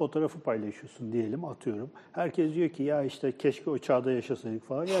İstanbul fotoğrafı paylaşıyorsun diyelim, atıyorum. Herkes diyor ki ya işte keşke o çağda yaşasaydık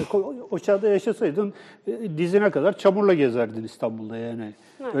falan. Yani o çağda yaşasaydın dizine kadar çamurla gezerdin İstanbul'da yani.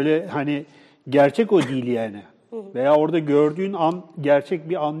 Evet. Öyle hani gerçek o değil yani. Veya orada gördüğün an gerçek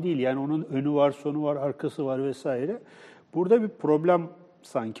bir an değil. Yani onun önü var, sonu var, arkası var vesaire. Burada bir problem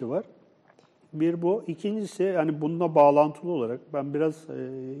sanki var. Bir bu. İkincisi yani bununla bağlantılı olarak ben biraz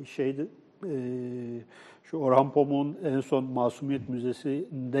şu Orhan Pamuk'un en son Masumiyet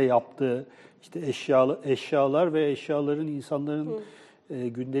Müzesi'nde yaptığı işte eşyalar ve eşyaların insanların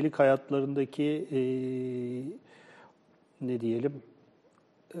gündelik hayatlarındaki ne diyelim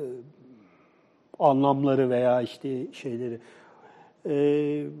anlamları veya işte şeyleri.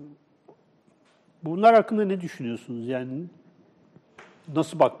 Bunlar hakkında ne düşünüyorsunuz? Yani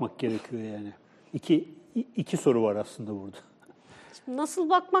nasıl bakmak gerekiyor yani? İki soru var aslında burada. Nasıl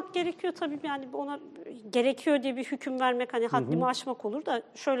bakmak gerekiyor tabii yani ona gerekiyor diye bir hüküm vermek hani haddimi aşmak olur da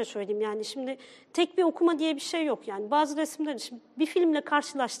şöyle söyleyeyim yani şimdi tek bir okuma diye bir şey yok yani bazı resimleri şimdi bir filmle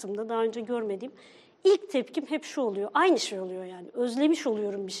karşılaştığımda daha önce görmediğim ilk tepkim hep şu oluyor aynı şey oluyor yani özlemiş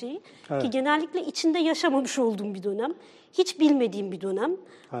oluyorum bir şeyi ki genellikle içinde yaşamamış olduğum bir dönem hiç bilmediğim bir dönem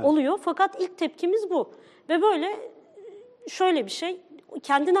oluyor fakat ilk tepkimiz bu ve böyle şöyle bir şey.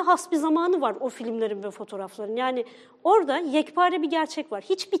 Kendine has bir zamanı var o filmlerin ve fotoğrafların. Yani orada yekpare bir gerçek var.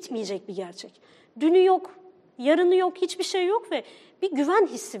 Hiç bitmeyecek bir gerçek. Dünü yok, yarını yok, hiçbir şey yok ve bir güven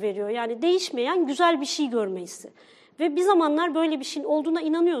hissi veriyor. Yani değişmeyen güzel bir şey görme hissi. Ve bir zamanlar böyle bir şeyin olduğuna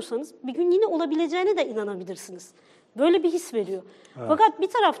inanıyorsanız bir gün yine olabileceğine de inanabilirsiniz. Böyle bir his veriyor. Evet. Fakat bir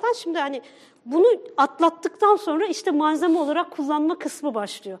taraftan şimdi hani bunu atlattıktan sonra işte malzeme olarak kullanma kısmı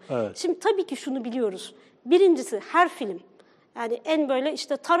başlıyor. Evet. Şimdi tabii ki şunu biliyoruz. Birincisi her film. Yani en böyle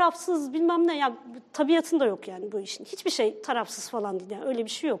işte tarafsız bilmem ne ya tabiatında yok yani bu işin. Hiçbir şey tarafsız falan değil yani öyle bir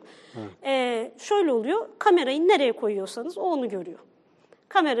şey yok. Şöyle oluyor kamerayı nereye koyuyorsanız o onu görüyor.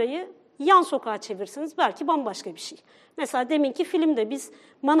 Kamerayı yan sokağa çevirseniz belki bambaşka bir şey. Mesela deminki filmde biz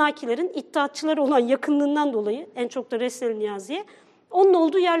Manakilerin iddiatçıları olan yakınlığından dolayı en çok da Resnel Niyazi'ye onun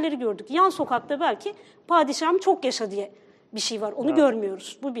olduğu yerleri gördük. Yan sokakta belki padişahım çok yaşa diye bir şey var onu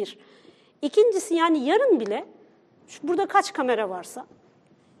görmüyoruz bu bir. İkincisi yani yarın bile burada kaç kamera varsa,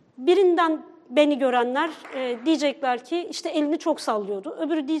 birinden beni görenler diyecekler ki işte elini çok sallıyordu.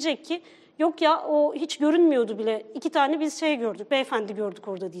 Öbürü diyecek ki yok ya o hiç görünmüyordu bile. 2 tane biz şey gördük, beyefendi gördük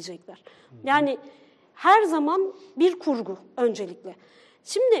orada diyecekler. Yani her zaman bir kurgu öncelikle.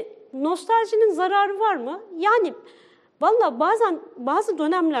 Şimdi nostaljinin zararı var mı? Yani valla bazen bazı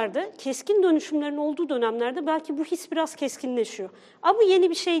dönemlerde keskin dönüşümlerin olduğu dönemlerde belki bu his biraz keskinleşiyor. Ama bu yeni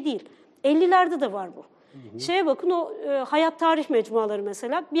bir şey değil. 50'lerde de var bu. Şeye bakın o hayat tarih mecmuaları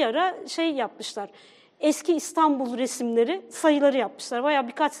mesela bir ara şey yapmışlar. Eski İstanbul resimleri sayıları yapmışlar. Bayağı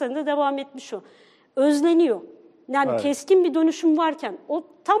birkaç senede devam etmiş o. Özleniyor. Yani keskin bir dönüşüm varken o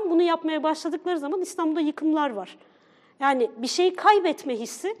tam bunu yapmaya başladıkları zaman İstanbul'da yıkımlar var. Yani bir şeyi kaybetme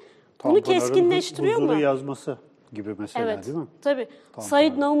hissi bunu keskinleştiriyor mu? Huzuru yazması gibi mesela değil mi? Tabii.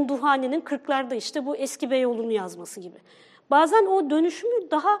 Said Naum Duhani'nin 40'larda işte bu eski Beyoğlu'nu yazması gibi. Bazen o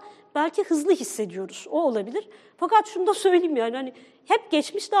dönüşümü daha belki hızlı hissediyoruz. O olabilir. Fakat şunu da söyleyeyim yani hani hep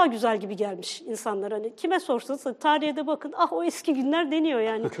geçmiş daha güzel gibi gelmiş insanlar. Hani kime sorsanız tarihe de bakın o eski günler deniyor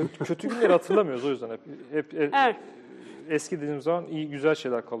yani. Kötü günleri hatırlamıyoruz o yüzden hep eski dediğimiz zaman iyi güzel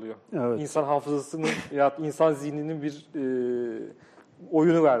şeyler kalıyor. Evet. İnsan hafızasının ya insan zihninin bir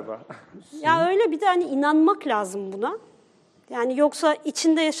oyunu galiba. Ya öyle bir de hani inanmak lazım buna. Yani yoksa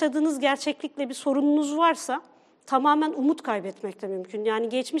içinde yaşadığınız gerçeklikle bir sorununuz varsa tamamen umut kaybetmek de mümkün. Yani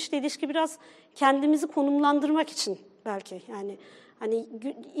geçmişle ilişki biraz kendimizi konumlandırmak için belki. Yani hani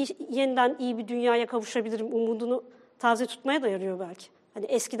yeniden iyi bir dünyaya kavuşabilirim umudunu taze tutmaya da yarıyor belki. Hani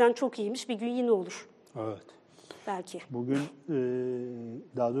eskiden çok iyiymiş, bir gün yine olur. Evet. Belki. Bugün,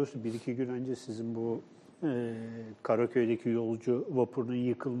 daha doğrusu 1-2 gün önce sizin bu Karaköy'deki yolcu vapurunun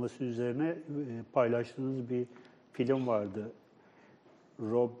yıkılması üzerine paylaştığınız bir film vardı.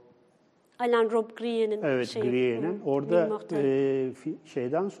 Alain Robbe-Grier'in Evet, Grier'in. Orada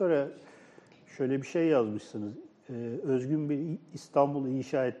şeyden sonra şöyle bir şey yazmışsınız. Özgün bir İstanbul'u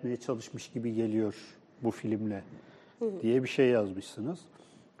inşa etmeye çalışmış gibi geliyor bu filmle diye bir şey yazmışsınız.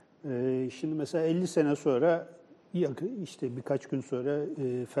 Şimdi mesela 50 sene sonra, işte birkaç gün sonra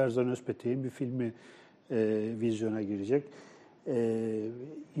Ferzan Özpetek'in bir filmi vizyona girecek.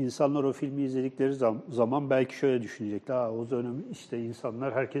 İnsanlar o filmi izledikleri zaman belki şöyle düşünecekler. O dönem işte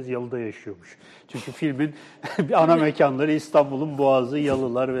insanlar, herkes yalıda yaşıyormuş. Çünkü filmin ana mekanları İstanbul'un Boğazı,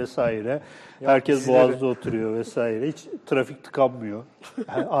 yalılar vesaire. Herkes Boğaz'da oturuyor vesaire. Hiç trafik tıkanmıyor.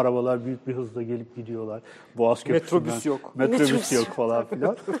 Arabalar büyük bir hızla gelip gidiyorlar. Boğaz Köprüsü'nden. Metrobüs yok. Metrobüs yok falan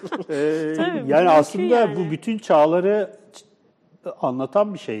filan. Yani aslında bu bütün çağları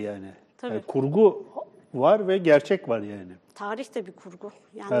anlatan bir şey yani. Yani kurgu var ve gerçek var yani. Tarih de bir kurgu.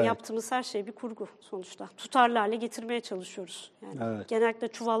 Yani yaptığımız her şey bir kurgu sonuçta. Tutarlı hale getirmeye çalışıyoruz. Yani genellikle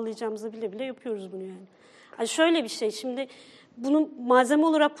çuvallayacağımızı bile bile yapıyoruz bunu yani. Hani şöyle bir şey, şimdi bunu malzeme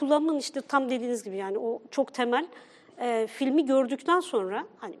olarak kullanmanın işte tam dediğiniz gibi yani o çok temel. Filmi gördükten sonra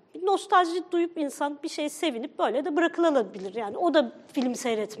hani bir nostalji duyup insan bir şey sevinip böyle de bırakılabilir. Yani o da film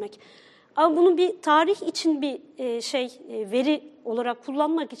seyretmek. Ama bunu bir tarih için bir veri olarak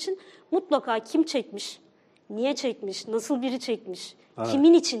kullanmak için mutlaka kim çekmiş, niye çekmiş, nasıl biri çekmiş,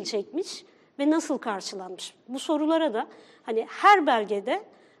 kimin için çekmiş ve nasıl karşılanmış. Bu sorulara da hani her belgede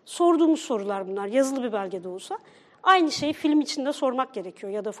sorduğumuz sorular bunlar, yazılı bir belgede olsa aynı şeyi film için de sormak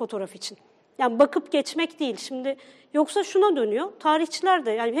gerekiyor ya da fotoğraf için. Yani bakıp geçmek değil. Şimdi yoksa şuna dönüyor, tarihçiler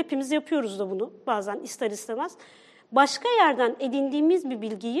de yani hepimiz yapıyoruz da bunu bazen ister istemez. Başka yerden edindiğimiz bir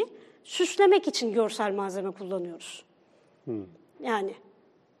bilgiyi süslemek için görsel malzeme kullanıyoruz. Yani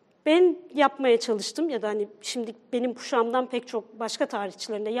ben yapmaya çalıştım ya da hani şimdi benim kuşağımdan pek çok başka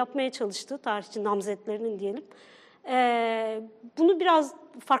tarihçilerin de yapmaya çalıştığı, tarihçi namzetlerinin diyelim, bunu biraz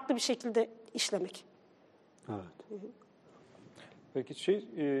farklı bir şekilde işlemek. Evet. Peki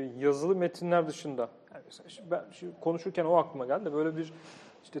yazılı metinler dışında, yani ben konuşurken o aklıma geldi de böyle bir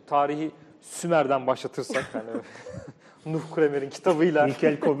işte tarihi Sümer'den başlatırsak yani Nuh Kremer'in kitabıyla.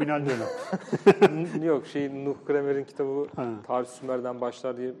 İlkel komünal dönem. Yok Nuh Kremer'in kitabı Tarih Sümer'den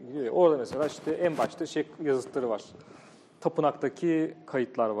başlar diye gidiyor ya. Orada mesela işte en başta yazıtları var. Tapınaktaki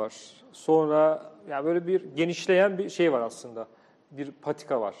kayıtlar var. Sonra yani böyle bir genişleyen bir şey var aslında. Bir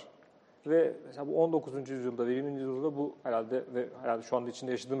patika var. Ve mesela bu 19. yüzyılda ve 20. yüzyılda bu herhalde şu anda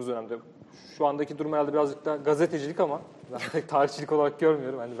içinde yaşadığımız dönemde şu andaki durum herhalde birazcık daha gazetecilik ama ben pek tarihçilik olarak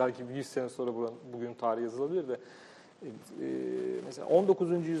görmüyorum. Yani belki 100 sene sonra bugün tarih yazılabilir de mesela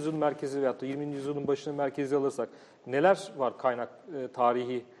 19. yüzyılın merkezi veyahut da 20. yüzyılın başının merkezi alırsak neler var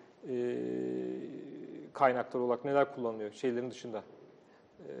tarihi kaynaklar olarak neler kullanılıyor şeylerin dışında?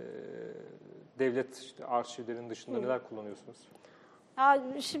 Devlet arşivlerin dışında neler kullanıyorsunuz? Ya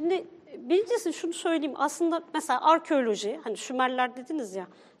şimdi birincisi şunu söyleyeyim. Aslında mesela arkeoloji, hani Sümerler dediniz ya.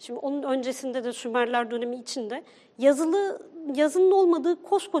 Şimdi onun öncesinde de Sümerler dönemi içinde yazının olmadığı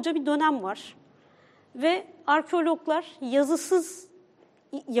koskoca bir dönem var. Ve arkeologlar yazısız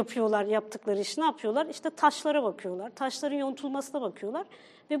yaptıkları iş. Ne yapıyorlar? İşte taşlara bakıyorlar. Taşların yontulmasına bakıyorlar.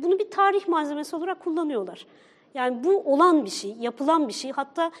 Ve bunu bir tarih malzemesi olarak kullanıyorlar. Yani bu olan bir şey, yapılan bir şey.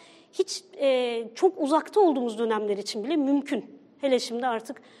 Hatta hiç çok uzakta olduğumuz dönemler için bile mümkün. Hele şimdi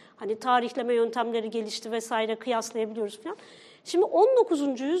artık hani tarihleme yöntemleri gelişti vesaire, kıyaslayabiliyoruz falan. Şimdi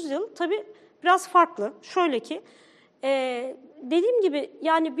 19. yüzyıl tabii biraz farklı. Şöyle ki dediğim gibi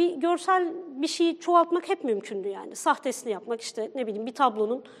yani bir görsel bir şeyi çoğaltmak hep mümkündü yani. Sahtesini yapmak, işte ne bileyim bir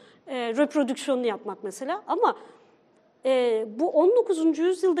tablonun reprodüksiyonunu yapmak mesela. Ama bu 19.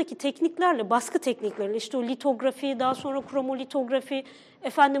 yüzyıldaki tekniklerle, baskı teknikleriyle, işte o litografi, daha sonra kromolitografi,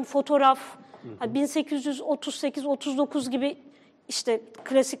 fotoğraf, 1838-39 gibi işte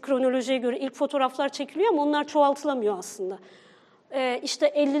klasik kronolojiye göre ilk fotoğraflar çekiliyor ama onlar çoğaltılamıyor aslında. İşte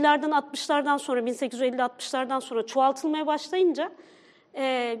 50'lerden 60'lardan sonra 1850-60'lardan sonra çoğaltılmaya başlayınca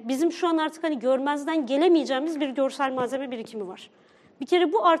bizim şu an artık hani görmezden gelemeyeceğimiz bir görsel malzeme birikimi var. Bir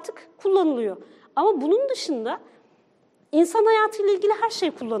kere bu artık kullanılıyor. Ama bunun dışında insan hayatıyla ilgili her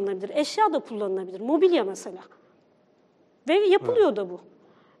şey kullanılabilir. Eşya da kullanılabilir. Mobilya mesela. Ve yapılıyor da bu.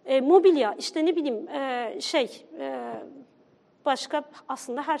 Mobilya, işte ne bileyim Başka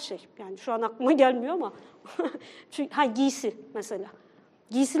aslında her şey. Yani şu an aklıma gelmiyor ama çünkü giysi mesela.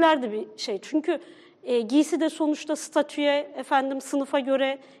 Giysiler de bir şey. Çünkü giysi de sonuçta statüye, sınıfa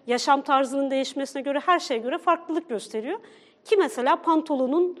göre, yaşam tarzının değişmesine göre, her şeye göre farklılık gösteriyor. Ki mesela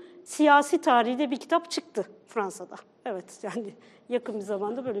pantolonun siyasi tarihi de bir kitap çıktı Fransa'da. Evet, yani yakın bir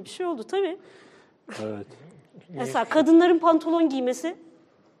zamanda böyle bir şey oldu tabii. Evet. Mesela kadınların pantolon giymesi,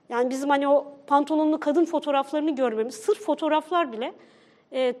 yani bizim hani o pantolonlu kadın fotoğraflarını görmemiz, sırf fotoğraflar bile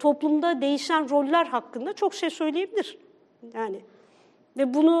toplumda değişen roller hakkında çok şey söyleyebilir. Yani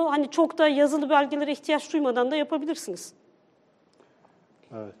ve bunu hani çok da yazılı belgelere ihtiyaç duymadan da yapabilirsiniz.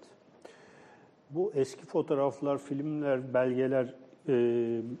 Evet. Bu eski fotoğraflar, filmler, belgeler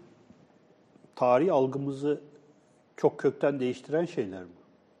tarih algımızı çok kökten değiştiren şeyler mi?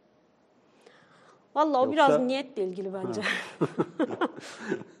 Vallahi o biraz niyetle ilgili bence.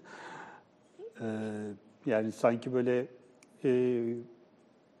 Yani sanki böyle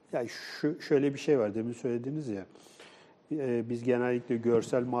yani şöyle bir şey var, demin söylediniz ya, biz genellikle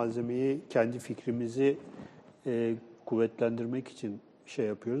görsel malzemeyi kendi fikrimizi kuvvetlendirmek için şey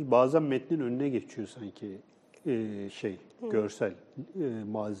yapıyoruz. Bazen metnin önüne geçiyor sanki görsel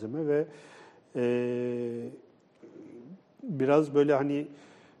malzeme ve biraz böyle hani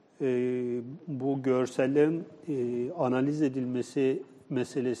bu görsellerin analiz edilmesi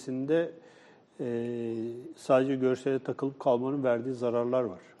meselesinde sadece görsele takılıp kalmanın verdiği zararlar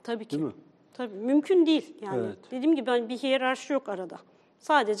var. Tabii ki. Değil mi? Tabii. Mümkün değil. Yani Evet. dediğim gibi bir hiyerarşi yok arada.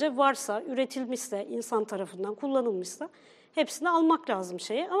 Sadece varsa, üretilmişse, insan tarafından kullanılmışsa hepsini almak lazım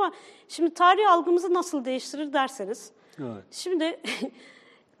şeye. Ama şimdi tarih algımızı nasıl değiştirir derseniz. Evet. Şimdi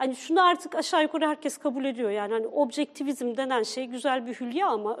hani şunu artık aşağı yukarı herkes kabul ediyor. Yani hani objektivizm denen şey güzel bir hülya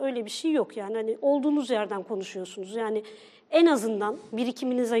ama öyle bir şey yok. Yani hani olduğunuz yerden konuşuyorsunuz. Yani en azından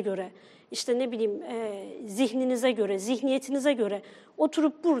birikiminize göre, işte ne bileyim zihninize göre, zihniyetinize göre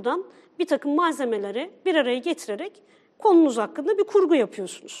oturup buradan bir takım malzemeleri bir araya getirerek konunuz hakkında bir kurgu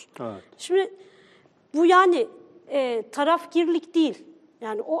yapıyorsunuz. Evet. Şimdi bu yani tarafgirlik değil.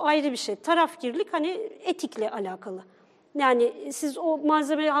 Yani o ayrı bir şey. Tarafgirlik hani etikle alakalı. Yani siz o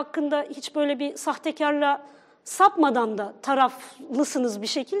malzeme hakkında hiç böyle bir sahtekarla sapmadan da taraflısınız bir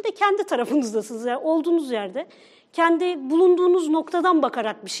şekilde, kendi tarafınızdasınız. Yani olduğunuz yerde, kendi bulunduğunuz noktadan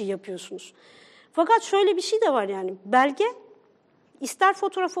bakarak bir şey yapıyorsunuz. Fakat şöyle bir şey de var yani, belge, ister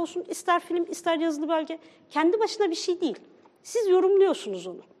fotoğraf olsun, ister film, ister yazılı belge, kendi başına bir şey değil. Siz yorumluyorsunuz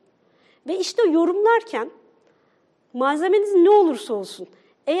onu. Ve işte yorumlarken, malzemeniz ne olursa olsun,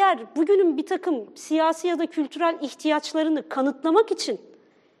 eğer bugünün bir takım siyasi ya da kültürel ihtiyaçlarını kanıtlamak için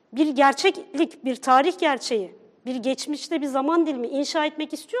bir gerçeklik, bir tarih gerçeği, bir geçmişte bir zaman dilimi inşa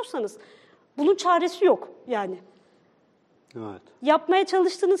etmek istiyorsanız bunun çaresi yok yani. Evet. Yapmaya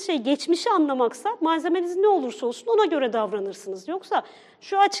çalıştığınız şey geçmişi anlamaksa malzemeniz ne olursa olsun ona göre davranırsınız. Yoksa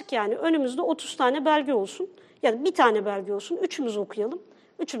şu açık yani, önümüzde 30 tane belge olsun ya da bir tane belge olsun, üçümüz okuyalım,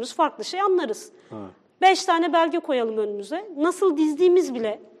 üçümüz farklı şey anlarız. Evet. 5 tane belge koyalım önümüze. Nasıl dizdiğimiz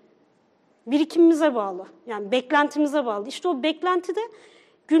bile birikimimize bağlı. Yani beklentimize bağlı. İşte o beklentide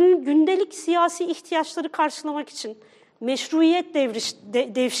gündelik siyasi ihtiyaçları karşılamak için, meşruiyet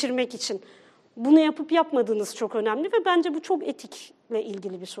devşirmek için bunu yapıp yapmadığınız çok önemli ve bence bu çok etikle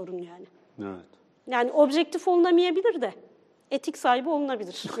ilgili bir sorun yani. Evet. Yani objektif olunamayabilir de etik sahibi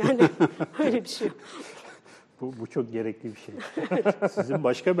olunabilir. Yani öyle bir şey yok. Bu çok gerekli bir şey. Sizin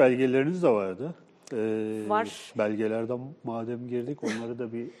başka belgeleriniz de vardı. Var. Belgelerden madem girdik, onları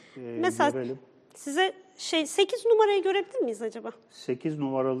da bir mesela görelim. Size 8 numarayı görebilir miyiz acaba? 8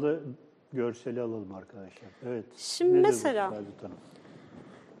 numaralı görseli alalım arkadaşlar. Evet. Şimdi nedir mesela, bu Saadet Hanım?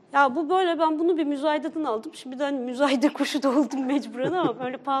 ya bu böyle, ben bunu bir müzayededen aldım. Şimdi ben müzayede kuşu da oldum mecburen ama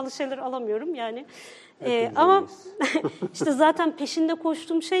böyle pahalı şeyler alamıyorum yani. Ama işte zaten peşinde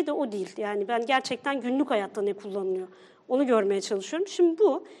koştuğum şey de o değil. Yani ben gerçekten günlük hayatta ne kullanılıyor onu görmeye çalışıyorum. Şimdi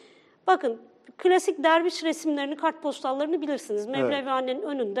bu, bakın, klasik derviş resimlerini, kartpostallarını bilirsiniz. Mevlevihane'nin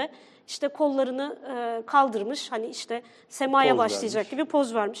önünde işte kollarını kaldırmış, hani işte semaya Poz başlayacak vermiş. gibi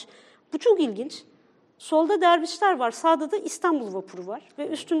poz vermiş. Bu çok ilginç. Solda dervişler var, sağda da İstanbul vapuru var ve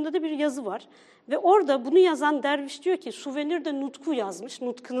üstünde de bir yazı var. Ve orada bunu yazan derviş diyor ki, suvenirde nutku yazmış,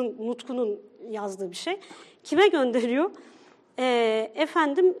 nutkunun yazdığı bir şey. Kime gönderiyor?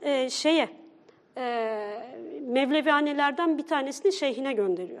 Mevlevihanelerden bir tanesini şeyhine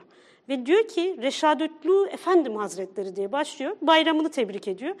gönderiyor. Ve diyor ki, Reşadötlü Efendim Hazretleri diye başlıyor, bayramını tebrik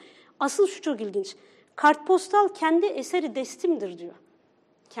ediyor. Asıl şu çok ilginç, kartpostal kendi eseri destimdir diyor.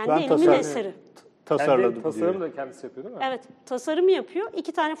 Kendi elimin eseri. Tasarladım tasarım diyor. da kendisi yapıyor değil mi? Evet, tasarımı yapıyor.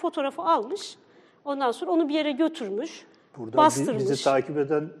 2 tane fotoğrafı almış. Ondan sonra onu bir yere götürmüş. Burada bastırmış. bizi takip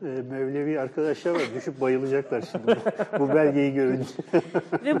eden Mevlevi arkadaşlar var. Düşüp bayılacaklar şimdi bu belgeyi görünce.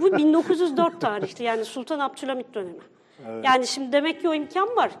 Ve bu 1904 tarihli, yani Sultan Abdülhamit dönemi. Evet. Yani şimdi demek ki o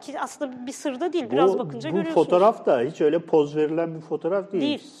imkan var ki aslında bir sır da değil. Biraz bakınca görüyorsunuz. Bu fotoğraf da hiç öyle poz verilen bir fotoğraf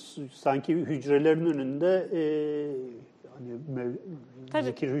değil. Sanki hücrelerin önünde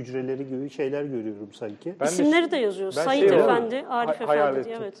zikir hücreleri gibi şeyler görüyorum sanki. İsimleri de yazıyor. Said Efendi, Arif Efendi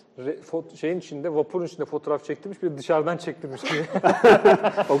diye. Evet. Şeyin içinde, vapurun içinde fotoğraf çektirmiş, bir de dışarıdan çektirmiş diye.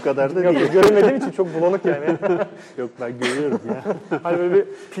 O kadar da değil. Göremediğim için çok bulanık yani. Yok, ben görüyorum ya. Hani böyle bir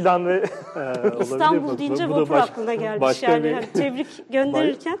plan ve... İstanbul deyince vapur aklına gelmiş yani. Tebrik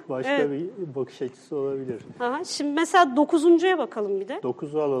gönderirken. Başka bir bakış açısı olabilir. Aha, şimdi mesela 9'uncuya bakalım bir de.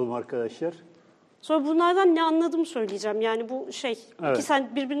 9'u alalım arkadaşlar. Sonra bunlardan ne anladığımı söyleyeceğim. Yani bu ikisi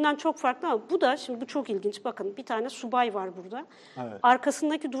birbirinden çok farklı ama bu da, şimdi bu çok ilginç. Bakın, bir tane subay var burada. Evet.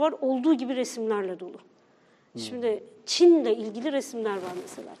 Arkasındaki duvar olduğu gibi resimlerle dolu. Şimdi Çin'le ilgili resimler var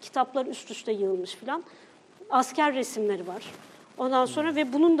mesela. Kitaplar üst üste yığılmış filan. Asker resimleri var. Ondan sonra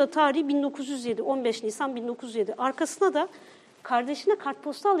ve bunun da tarihi 1907, 15 Nisan 1907. Arkasına da kardeşine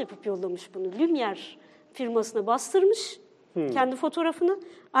kartpostal yapıp yollamış bunu. Lumière firmasına bastırmış kendi fotoğrafını.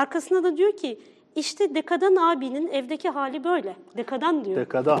 Arkasına da diyor ki, İşte Dekadan abinin evdeki hali böyle. Dekadan diyor.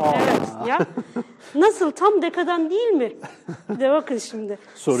 Dekadan. Evet ya. Nasıl, tam Dekadan değil mi? Bir de bakın şimdi.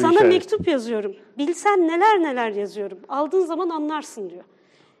 Sana mektup yazıyorum. Bilsen neler neler yazıyorum. Aldığın zaman anlarsın diyor.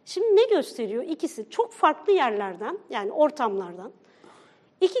 Şimdi ne gösteriyor? İkisi çok farklı yerlerden, yani ortamlardan.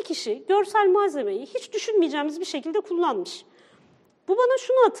 İki kişi görsel malzemeyi hiç düşünmeyeceğimiz bir şekilde kullanmış. Bu bana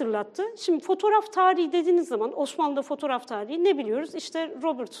şunu hatırlattı. Şimdi fotoğraf tarihi dediğiniz zaman, Osmanlı'da fotoğraf tarihi ne biliyoruz? İşte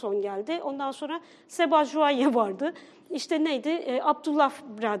Robertson geldi, ondan sonra Sebah Joaillier vardı. İşte neydi? Abdullah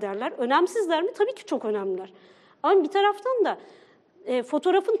biraderler. Önemsizler mi? Tabii ki çok önemliler. Ama bir taraftan da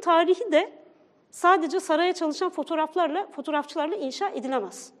fotoğrafın tarihi de sadece saraya çalışan fotoğrafçılarla inşa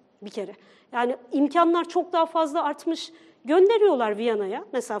edilemez bir kere. Yani imkanlar çok daha fazla artmış. Gönderiyorlar Viyana'ya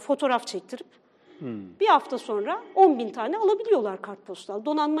mesela fotoğraf çektirip. Bir hafta sonra 10.000 tane alabiliyorlar kartpostal.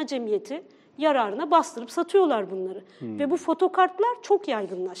 Donanma cemiyeti yararına bastırıp satıyorlar bunları. Ve bu fotokartlar çok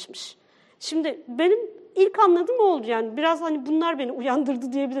yaygınlaşmış. Şimdi benim ilk anladığım o oldu. Yani biraz hani bunlar beni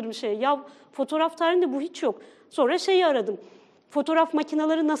uyandırdı diyebilirim . Ya fotoğraf tarihinde bu hiç yok. Sonra aradım. Fotoğraf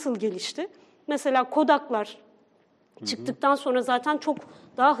makineleri nasıl gelişti? Mesela Kodak'lar çıktıktan sonra zaten çok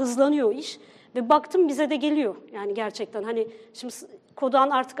daha hızlanıyor iş. Ve baktım bize de geliyor. Yani gerçekten hani şimdi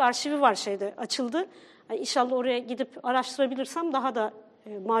Kodak'ın artık arşivi var açıldı. Yani İnşallah oraya gidip araştırabilirsem daha da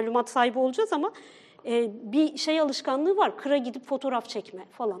malumat sahibi olacağız ama bir alışkanlığı var. Kıra gidip fotoğraf çekme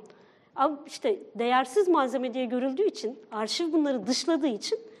falan. Ama işte değersiz malzeme diye görüldüğü için, arşiv bunları dışladığı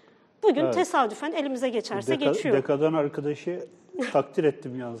için bugün tesadüfen elimize geçerse geçiyor. Dekadan arkadaşı takdir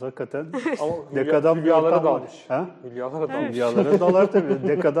ettim yalnız hakikaten. Ama Dekadan hülyalara dalmış. Hülyalara dalmış. Hülyalara dalar tabii.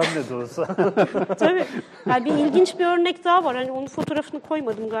 Dekadan ne de olsa. Tabii. Yani bir ilginç bir örnek daha var. Hani onun fotoğrafını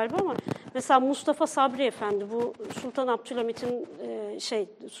koymadım galiba ama mesela Mustafa Sabri Efendi, bu Sultan Abdülhamit'in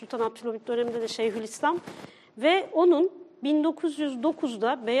Sultan Abdülhamit döneminde de Şeyhülislam ve onun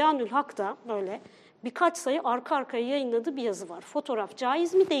 1909'da Beyanül Hak'ta böyle birkaç sayı arka arkaya yayınladığı bir yazı var. Fotoğraf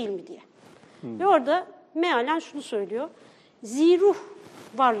caiz mi değil mi diye. Ve orada mealen şunu söylüyor. Ziruh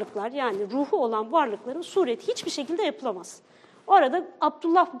varlıklar, yani ruhu olan varlıkların sureti hiçbir şekilde yapılamaz. Orada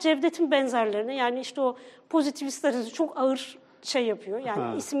Abdullah Cevdet'in benzerlerine, yani işte o pozitivistler çok ağır yapıyor.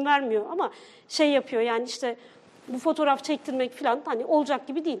 Yani isim vermiyor ama yapıyor. Yani işte bu fotoğraf çektirmek falan hani olacak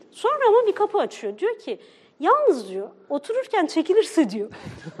gibi değil. Sonra ama bir kapı açıyor. Diyor ki yalnız diyor otururken çekilirse diyor.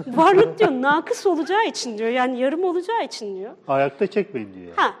 Varlık diyor nakıs olacağı için diyor. Yani yarım olacağı için diyor. Ayakta çekmeyin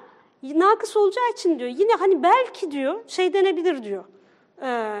diyor. Nakıs olacağı için diyor. Yine hani belki diyor denebilir diyor.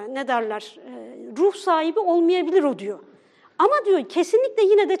 Ne derler? Ruh sahibi olmayabilir o diyor. Ama diyor kesinlikle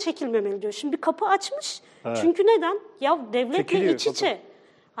yine de çekilmemeli diyor. Şimdi bir kapı açmış. Evet. Çünkü neden? Ya devletle çekiliyor, iç içe. Kapı.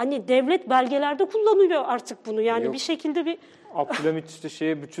 Hani devlet belgelerde kullanıyor artık bunu. Yani yok. Bir şekilde bir... Abdülhamit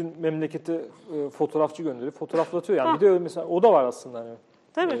işte bütün memlekete fotoğrafçı gönderiyor. Fotoğraflatıyor. Yani bir de mesela o da var aslında hani.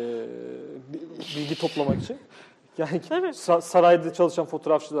 Tabii. Bilgi toplamak için. Yani sarayda çalışan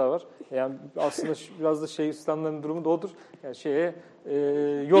fotoğrafçılar var. Yani aslında biraz da Şeyhülislam'ların durumu da odur. Yani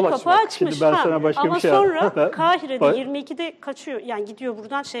yol açmak. Bir kapı açmış. Şimdi ben sana başka ama bir şey sonra Kahire'de 22'de kaçıyor. Yani gidiyor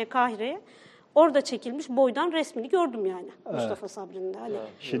buradan Kahire'ye. Orada çekilmiş boydan resmini gördüm yani. Evet. Mustafa Sabri'nin de. Hani.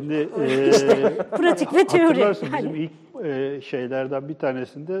 Şimdi pratik ve teori. Hatırlarsın bizim ilk şeylerden bir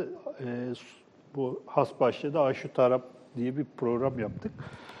tanesinde bu Hasbahçe'de Aşu Tarap diye bir program yaptık.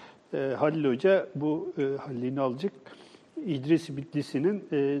 Halil Hoca bu Halil'ini alacak. İdris Bitlisi'nin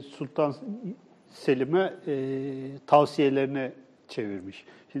Sultan Selim'e tavsiyelerini çevirmiş.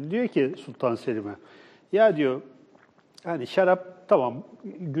 Şimdi diyor ki Sultan Selim'e, ya diyor Yani şarap tamam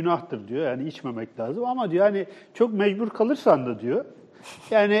günahtır diyor. Yani içmemek lazım ama diyor hani çok mecbur kalırsan da diyor.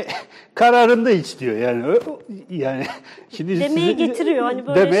 Yani kararında iç diyor. Yani şimdi demeye getiriyor hani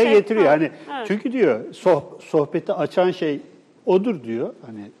böyle demeye şey. getiriyor. Hani evet. çünkü diyor sohbeti açan şey odur diyor.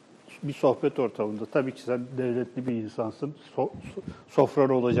 Hani bir sohbet ortamında tabii ki sen devletli bir insansın. Sofran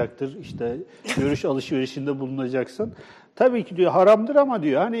olacaktır. İşte görüş alışverişinde bulunacaksın. Tabii ki diyor haramdır ama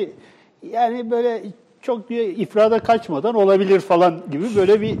diyor hani yani böyle çok diyor ifrada kaçmadan olabilir falan gibi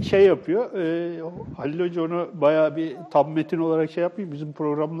böyle bir şey yapıyor. Halil Hoca onu bayağı bir tam metin olarak şey yapıyor. Bizim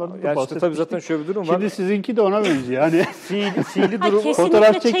programlarda da bahsetmiştik. Tabii zaten şöyle bir durum var. Şimdi sizinki de ona benziyor. Yani fiili durum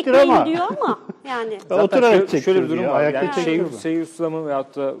fotoğraf çektir ama. Diyor ama yani. Oturarak çektir şöyle bir durum diyor. var. Ayakta Yani çektir mi? Şeyh Üslam'ın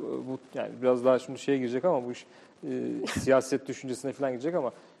veyahut da bu yani biraz daha şimdi şeye girecek ama bu iş siyaset düşüncesine falan girecek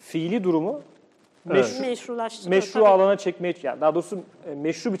ama fiili durumu meşru alana çekmeye, yani daha doğrusu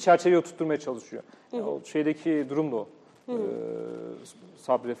meşru bir çerçeveye oturtmaya çalışıyor. Yani o şeydeki durum da o.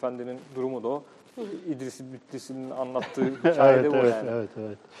 Sabri Efendi'nin durumu da o. İdris-i anlattığı hikayede bu yani.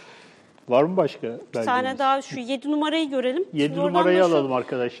 Evet. Var mı başka? Bir tane daha şu 7 numarayı görelim. 7 numarayı alalım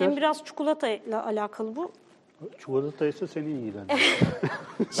arkadaşlar. Hem biraz çikolatayla alakalı bu. Çikolata ise seni ilgilendiriyor.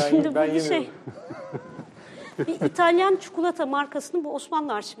 Şimdi ben bu bir şey. Bir İtalyan çikolata markasının, bu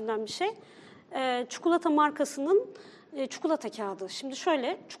Osmanlı arşivinden bir şey. Çikolata markasının çikolata kağıdı. Şimdi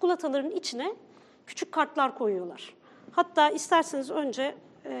şöyle, çikolataların içine küçük kartlar koyuyorlar. Hatta isterseniz önce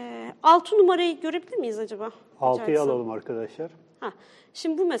 6 numarayı görebilir miyiz acaba? 6'yı alalım arkadaşlar.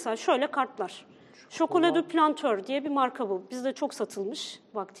 Şimdi bu mesela şöyle kartlar. Chocolat du Planteur diye bir marka bu. Bizde çok satılmış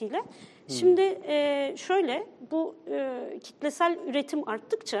vaktiyle. Şimdi şöyle, bu kitlesel üretim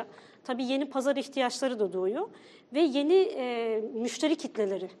arttıkça tabii yeni pazar ihtiyaçları da doğuyor. Ve yeni müşteri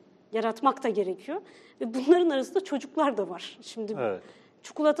kitleleri yaratmak da gerekiyor. Ve bunların arasında çocuklar da var. Şimdi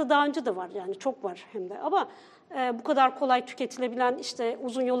çikolata daha önce de var, yani çok var hem de. Ama bu kadar kolay tüketilebilen, işte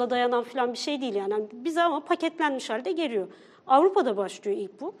uzun yola dayanan falan bir şey değil yani. Bize ama paketlenmiş halde geliyor. Avrupa'da başlıyor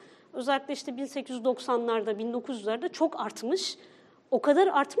ilk bu. Özellikle işte 1890'larda, 1900'lerde çok artmış. O kadar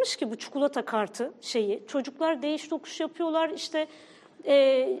artmış ki bu çikolata kartı şeyi. Çocuklar değiş tokuş yapıyorlar, işte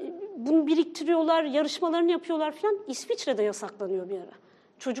bunu biriktiriyorlar, yarışmalarını yapıyorlar falan. İsviçre'de yasaklanıyor bir ara.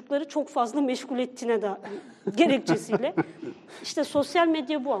 Çocukları çok fazla meşgul ettiğine de gerekçesiyle. İşte sosyal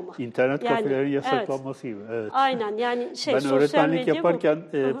medya bu ama. İnternet kafelerin yasaklanması gibi. Evet. Aynen yani ben öğretmenlik yaparken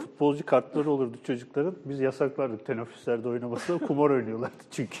bu. futbolcu kartları olurdu çocukların. Biz yasaklardık teneffüslerde oynamasına. Kumar oynuyorlardı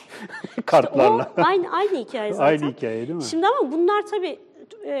çünkü kartlarla. İşte aynı hikaye zaten. Aynı hikaye değil mi? Şimdi ama bunlar tabii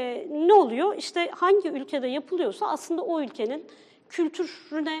ne oluyor? İşte hangi ülkede yapılıyorsa aslında o ülkenin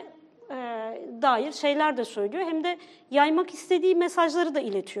kültürüne dair şeyler de söylüyor. Hem de yaymak istediği mesajları da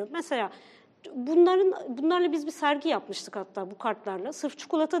iletiyor. Mesela bunlarla biz bir sergi yapmıştık hatta bu kartlarla. Sırf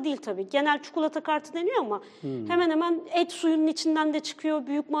çikolata değil tabii. Genel çikolata kartı deniyor ama hemen hemen et suyunun içinden de çıkıyor.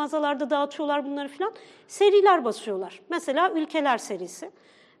 Büyük mağazalarda dağıtıyorlar bunları falan. Seriler basıyorlar. Mesela Ülkeler serisi.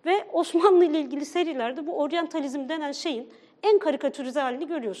 Ve Osmanlı ile ilgili serilerde bu oryantalizm denen şeyin en karikatürize halini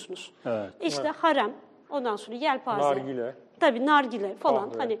görüyorsunuz. Evet. İşte harem, ondan sonra yelpaze. Nargile. Tabii nargile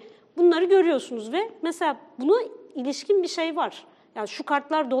falan. Hani bunları görüyorsunuz ve mesela buna ilişkin bir şey var. Yani şu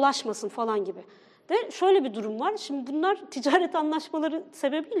kartlar dolaşmasın falan gibi. Ve şöyle bir durum var. Şimdi bunlar ticaret anlaşmaları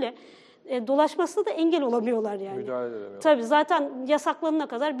sebebiyle dolaşmasına da engel olamıyorlar yani. Müdahale edemiyorlar. Tabii zaten yasaklanana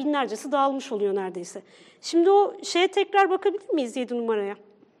kadar binlercesi dağılmış oluyor neredeyse. Şimdi o şeye tekrar bakabilir miyiz 7 numaraya?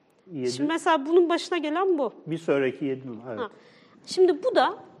 7. Şimdi mesela bunun başına gelen bu. Bir sonraki 7 numara. Evet. Şimdi bu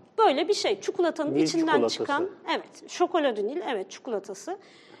da böyle bir şey. Çikolatanın Nil içinden çikolatası. çıkan, Chocolat du Nil, çikolatası.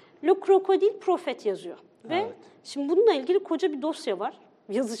 Le Crocodile Prophet yazıyor. Ve şimdi bununla ilgili koca bir dosya var,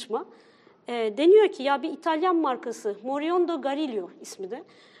 yazışma. Deniyor ki ya bir İtalyan markası, Moriondo Gariglio ismi de.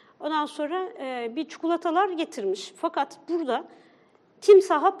 Ondan sonra bir çikolatalar getirmiş. Fakat burada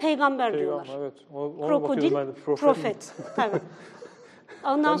timsaha peygamber diyorlar. Evet. Krokodil, profet. Tabii.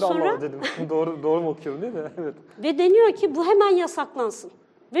 Ondan sonra Allah dedim. doğru mu okuyorum değil mi? Evet. Ve deniyor ki bu hemen yasaklansın.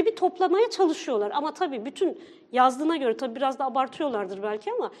 Ve bir toplamaya çalışıyorlar. Ama tabii bütün yazdığına göre tabii biraz da abartıyorlardır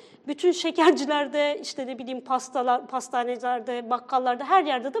belki ama bütün şekercilerde, işte ne bileyim pastanelerde, bakkallarda her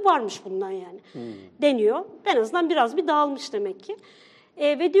yerde de varmış bundan yani. Deniyor. En azından biraz bir dağılmış demek ki.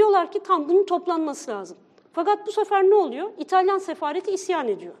 Ve diyorlar ki tam bunun toplanması lazım. Fakat bu sefer ne oluyor? İtalyan sefareti isyan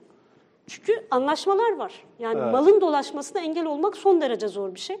ediyor. Çünkü anlaşmalar var. Yani malın dolaşmasına engel olmak son derece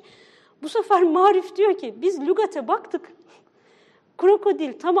zor bir şey. Bu sefer Marif diyor ki biz lügate baktık.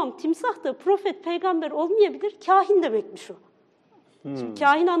 Krokodil tamam, timsah da profet, peygamber olmayabilir, kahin demekmiş o. Şimdi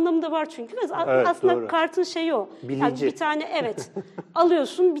kahin anlamı da var çünkü. Evet, aslında doğru. kartın şeyi o. Yani Bilici. bir tane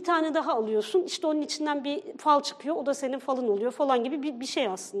alıyorsun, bir tane daha alıyorsun. İşte onun içinden bir fal çıkıyor. O da senin falın oluyor falan gibi bir şey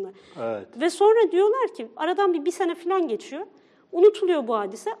aslında. Evet. Ve sonra diyorlar ki aradan bir sene falan geçiyor. Unutuluyor bu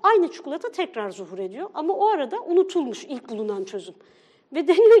hadise. Aynı çikolata tekrar zuhur ediyor. Ama o arada unutulmuş ilk bulunan çözüm. Ve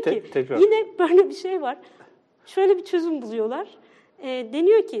deniyor ki Tekrar. yine böyle bir şey var. Şöyle bir çözüm buluyorlar.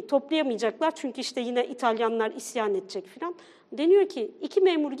 Deniyor ki toplayamayacaklar çünkü işte yine İtalyanlar isyan edecek falan. Deniyor ki 2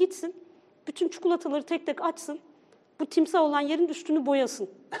 memur gitsin, bütün çikolataları tek tek açsın, bu timsah olan yerin üstünü boyasın.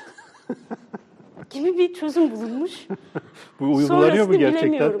 Gibi bir çözüm bulunmuş. Bu uygulanıyor Sonrasını mu gerçekten?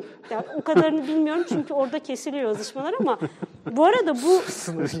 bilemiyorum. Yani o kadarını bilmiyorum çünkü orada kesiliyor yazışmalar ama bu arada bu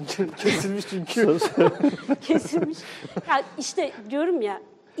Kesilmiş çünkü. kesilmiş. Yani işte diyorum ya,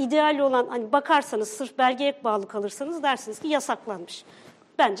 ideal olan hani bakarsanız sırf belgeye bağlı kalırsanız dersiniz ki yasaklanmış.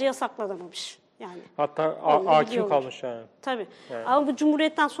 Bence yasaklanamamış. Yani Hatta onu da hakim biliyorlar. kalmış yani. Tabii. Yani. Ama bu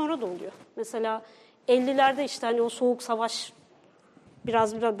Cumhuriyet'ten sonra da oluyor. Mesela 50'lerde işte hani o soğuk savaş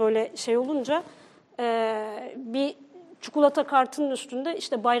biraz böyle şey olunca bir çikolata kartının üstünde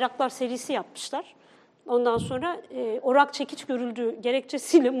işte bayraklar serisi yapmışlar. Ondan sonra orak çekiç görüldüğü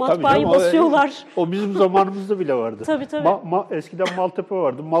gerekçesiyle matbaayı Tabii canım, basıyorlar. O bizim zamanımızda bile vardı. Tabii. Eskiden Maltepe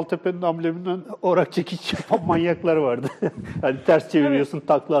vardı. Maltepe'nin ambleminden orak çekiç yapan manyaklar vardı. Hani ters çeviriyorsun,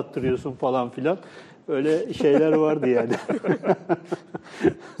 takla attırıyorsun falan filan. Öyle şeyler vardı yani.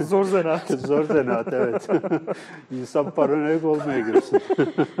 Zor zanaat. Zor zanaat, evet. İnsan paranoyak olmaya girsin.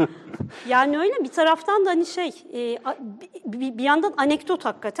 Yani öyle bir taraftan da hani bir yandan anekdot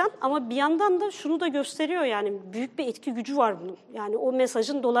hakikaten ama bir yandan da şunu da gösteriyor yani büyük bir etki gücü var bunun. Yani o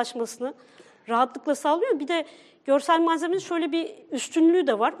mesajın dolaşmasını rahatlıkla sağlıyor. Bir de görsel malzemenin şöyle bir üstünlüğü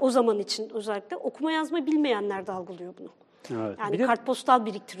de var o zaman için özellikle. Okuma yazma bilmeyenler de algılıyor bunu. Evet. Yani kartpostal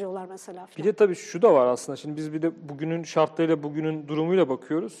biriktiriyorlar mesela falan. Bir de tabii şu da var aslında. Şimdi biz bir de bugünün şartlarıyla, bugünün durumuyla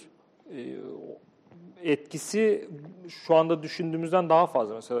bakıyoruz. Etkisi şu anda düşündüğümüzden daha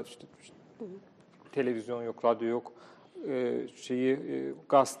fazla. Mesela işte televizyon yok, radyo yok.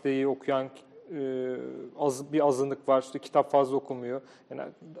 Gazeteyi okuyan bir azınlık var. İşte kitap fazla okunmuyor. Yani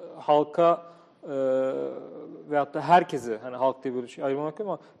halka veyahut da herkese, hani halk diye böyle şey ayırmamak yok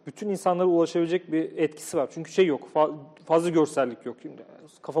ama bütün insanlara ulaşabilecek bir etkisi var. Çünkü yok, fazla görsellik yok. Şimdi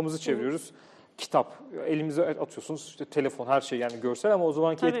kafamızı çeviriyoruz, kitap, elimize atıyorsunuz, işte telefon, her şey yani görsel ama o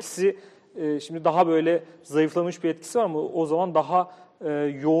zamanki etkisi şimdi daha böyle zayıflamış bir etkisi var ama o zaman daha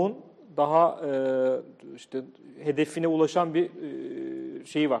yoğun, daha işte hedefine ulaşan bir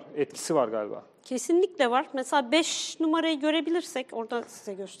şeyi var, etkisi var galiba. Kesinlikle var. Mesela 5 numarayı görebilirsek, orada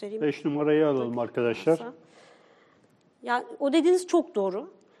size göstereyim. 5 numarayı alalım arkadaşlar. Ya o dediğiniz çok doğru.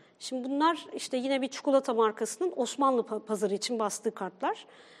 Şimdi bunlar işte yine bir çikolata markasının Osmanlı pazarı için bastığı kartlar.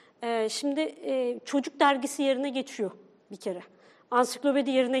 Şimdi çocuk dergisi yerine geçiyor bir kere.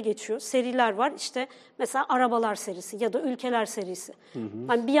 Ansiklopedi yerine geçiyor. Seriler var. İşte mesela arabalar serisi ya da ülkeler serisi.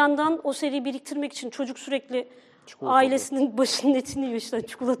 Yani bir yandan o seriyi biriktirmek için çocuk sürekli ailesinin başının etini yiyor işte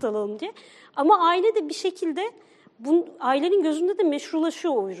çikolata alalım diye. Ama aile de bir şekilde ailenin gözünde de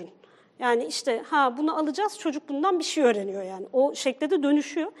meşrulaşıyor o ürün. Yani işte bunu alacağız, çocuk bundan bir şey öğreniyor yani. O şekilde de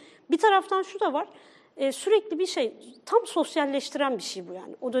dönüşüyor. Bir taraftan şu da var, sürekli bir şey, tam sosyalleştiren bir şey bu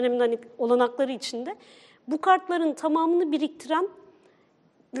yani. O dönemin hani olanakları içinde. Bu kartların tamamını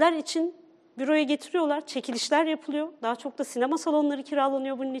biriktirenler için büroya getiriyorlar, çekilişler yapılıyor. Daha çok da sinema salonları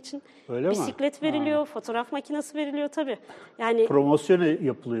kiralanıyor bunun için. Öyle mi? Bisiklet veriliyor, fotoğraf makinesi veriliyor tabii. Yani Promosyon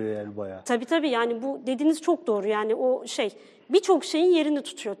yapılıyor yani bayağı. Tabii yani bu dediğiniz çok doğru. Yani o birçok şeyin yerini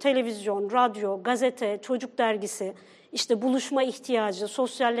tutuyor. Televizyon, radyo, gazete, çocuk dergisi, işte buluşma ihtiyacı,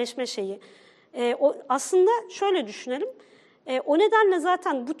 sosyalleşme şeyi. Aslında şöyle düşünelim. O nedenle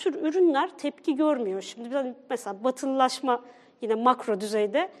zaten bu tür ürünler tepki görmüyor. Şimdi mesela batılılaşma yine makro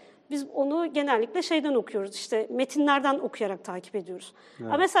düzeyde biz onu genellikle şeyden okuyoruz. İşte metinlerden okuyarak takip ediyoruz. Evet.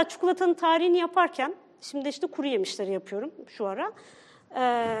 Ama mesela çikolatanın tarihini yaparken şimdi işte kuru yemişleri yapıyorum şu ara.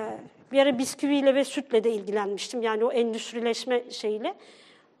 Bir ara bisküviyle ve sütle de ilgilenmiştim. Yani o endüstrileşme şeyiyle.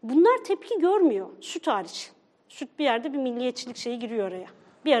 Bunlar tepki görmüyor. Süt hariç. Süt bir yerde bir milliyetçilik şeyi giriyor oraya.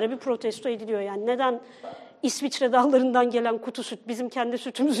 Bir ara bir protesto ediliyor. Yani neden İsviçre dağlarından gelen kutu süt, bizim kendi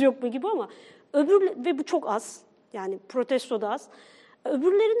sütümüz yok mu gibi ama ve bu çok az. Yani protesto da az.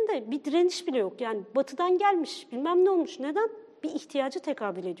 Öbürlerinde bir direniş bile yok. Yani batıdan gelmiş, bilmem ne olmuş. Neden? Bir ihtiyacı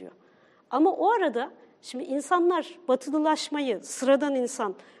tekabül ediyor. Ama o arada şimdi insanlar batılılaşmayı, sıradan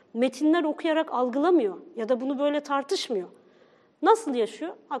insan metinler okuyarak algılamıyor ya da bunu böyle tartışmıyor. Nasıl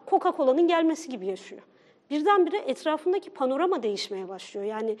yaşıyor? Coca-Cola'nın gelmesi gibi yaşıyor. Birdenbire etrafındaki panorama değişmeye başlıyor.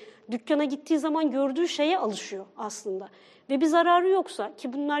 Yani dükkana gittiği zaman gördüğü şeye alışıyor aslında. Ve bir zararı yoksa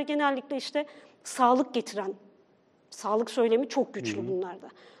ki bunlar genellikle işte sağlık getiren Sağlık söylemi çok güçlü bunlarda.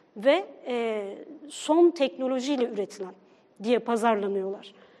 Ve son teknolojiyle üretilen diye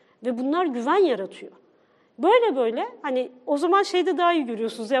pazarlanıyorlar. Ve bunlar güven yaratıyor. Böyle hani o zaman şeyde daha iyi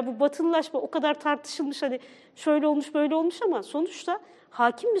görüyorsunuz. Ya bu batılılaşma o kadar tartışılmış, hani şöyle olmuş böyle olmuş ama sonuçta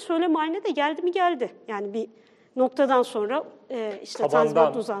hakim bir söylem haline de geldi mi geldi. Yani bir noktadan sonra işte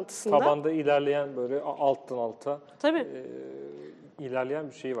Tanzimat uzantısında. Tabanda ilerleyen böyle alttan alta Tabii. İlerleyen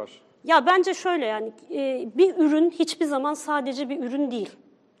bir şey var. Ya bence şöyle yani bir ürün hiçbir zaman sadece bir ürün değil.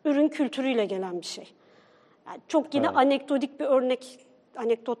 Ürün kültürüyle gelen bir şey. Yani çok yine anekdotik bir örnek,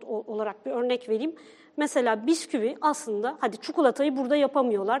 anekdot olarak bir örnek vereyim. Mesela bisküvi aslında, hadi çikolatayı burada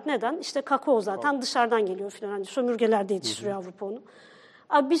yapamıyorlar. Neden? İşte kakao zaten dışarıdan geliyor falan. Hani sömürgelerde yetiştiriyor Avrupa onu.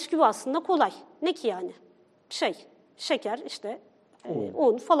 Abi bisküvi aslında kolay. Ne ki yani? Şeker, işte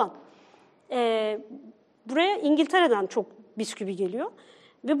un falan. Buraya İngiltere'den çok bisküvi geliyor.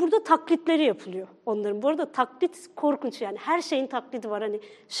 Ve burada taklitleri yapılıyor onların. Bu arada taklit korkunç yani. Her şeyin taklidi var. Hani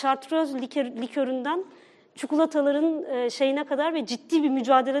şartröz liköründen çikolataların şeyine kadar ve ciddi bir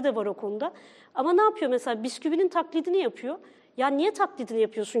mücadele de var o konuda. Ama ne yapıyor mesela? Bisküvinin taklidini yapıyor. Ya niye taklidini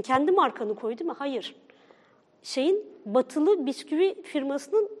yapıyorsun? Kendi markanı koy değil mi? Hayır. Batılı bisküvi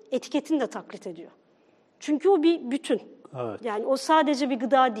firmasının etiketini de taklit ediyor. Çünkü o bir bütün. Evet. Yani o sadece bir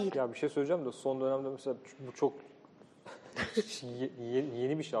gıda değil. Ya bir şey söyleyeceğim de son dönemde mesela bu çok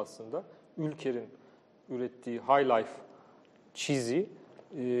yeni bir şey aslında. Ülker'in ürettiği High Life cheese'i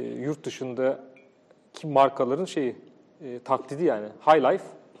yurt dışındaki markaların taklidi yani. High Life.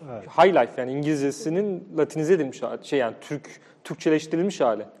 Evet. High Life yani İngilizcesinin latinize edilmiş hali. Yani Türkçeleştirilmiş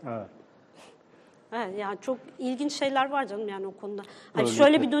hali. Evet. Evet, yani çok ilginç şeyler var canım yani o konuda. Hani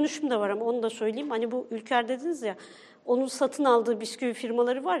şöyle bir dönüşüm de var ama onu da söyleyeyim. Hani bu Ülker dediniz ya, onun satın aldığı bisküvi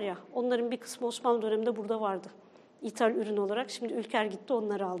firmaları var ya, onların bir kısmı Osmanlı döneminde burada vardı. İthal ürün olarak. Şimdi Ülker gitti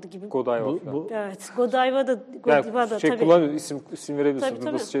onları aldı gibi. Godiva. Evet, Godiva da tabii. Kullanıyor, isim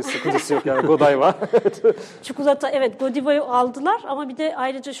verebilirsiniz. Tabii. Sıkıntısı yok yani Godiva. Çikolata, evet, Godiva'yı aldılar ama bir de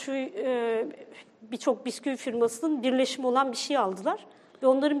ayrıca birçok bisküvi firmasının birleşimi olan bir şey aldılar. Ve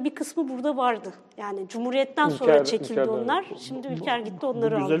onların bir kısmı burada vardı. Yani Cumhuriyet'ten sonra çekildi onlar. Şimdi Ülker gitti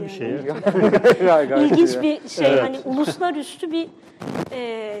onları aldı. Güzel bir şey. İlginç bir şey. Evet. Hani uluslararası bir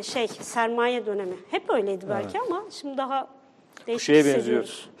sermaye dönemi. Hep öyleydi belki ama şimdi daha değişik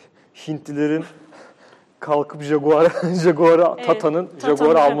hissediyoruz. Hintlilerin kalkıp Jaguar'a Tata'nın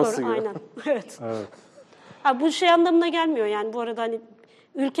Jaguar'ı alması gibi. Aynen. Evet. Bu anlamına gelmiyor yani bu arada hani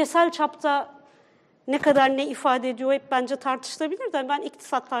ülkesel çapta ne kadar ne ifade ediyor hep bence tartışılabilir de ben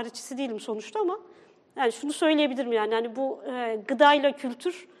iktisat tarihçisi değilim sonuçta ama yani şunu söyleyebilirim yani hani bu gıdayla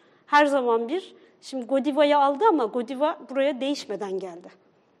kültür her zaman bir. Şimdi Godiva'yı aldı ama Godiva buraya değişmeden geldi.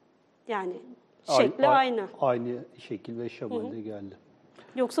 Yani şekli aynı. Aynı şekil ve şamalde geldi.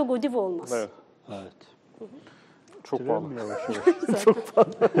 Yoksa Godiva olmaz. Evet. Çok pahalı. Çok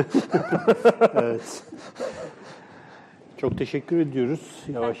pahalı. Evet. Çok teşekkür ediyoruz.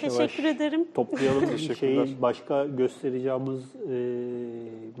 Yavaş teşekkür ederim. Toplayalım. Başka göstereceğimiz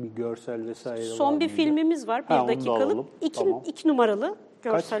bir görsel vesaire var. Son bir filmimiz var. 1 dakikalık. İki numaralı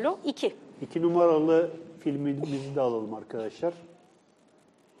görsel o. 2. 2 numaralı filmimizi de alalım arkadaşlar.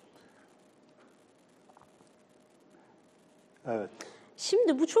 Evet.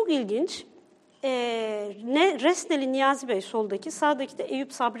 Şimdi bu çok ilginç. Resneli Niyazi Bey soldaki, sağdaki de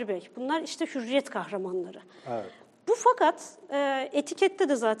Eyüp Sabri Bey. Bunlar işte hürriyet kahramanları. Evet. Bu fakat etikette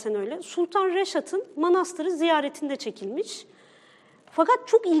de zaten öyle. Sultan Reşat'ın manastırı ziyaretinde çekilmiş. Fakat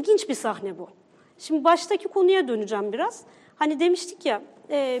çok ilginç bir sahne bu. Şimdi baştaki konuya döneceğim biraz. Hani demiştik ya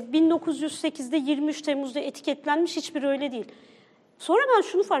 1908'de 23 Temmuz'da etiketlenmiş, hiçbir öyle değil. Sonra ben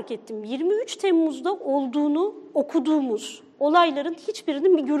şunu fark ettim. 23 Temmuz'da olduğunu okuduğumuz olayların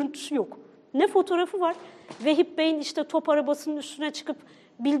hiçbirinin bir görüntüsü yok. Ne fotoğrafı var. Vehip Bey'in işte top arabasının üstüne çıkıp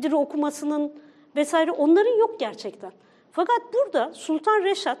bildiri okumasının vesaire, onların yok gerçekten. Fakat burada Sultan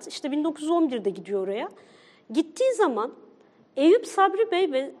Reşat işte 1911'de gidiyor oraya. Gittiği zaman Eyüp Sabri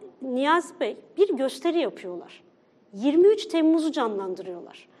Bey ve Niyazi Bey bir gösteri yapıyorlar. 23 Temmuz'u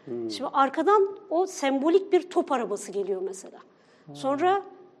canlandırıyorlar. Şimdi arkadan o sembolik bir top arabası geliyor mesela. Sonra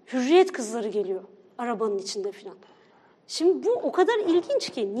hürriyet kızları geliyor arabanın içinde falan. Şimdi bu o kadar ilginç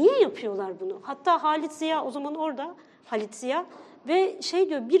ki niye yapıyorlar bunu? Hatta Halit Ziya o zaman orada, Halit Ziya ve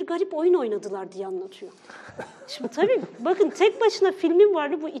diyor, bir garip oyun oynadılar diye anlatıyor. Şimdi tabii bakın tek başına filmim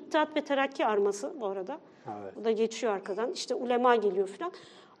vardı, bu İttihat ve Terakki arması bu arada. Evet. Bu da geçiyor arkadan. İşte ulema geliyor falan.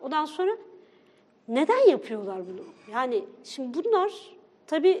 Ondan sonra neden yapıyorlar bunu? Yani şimdi bunlar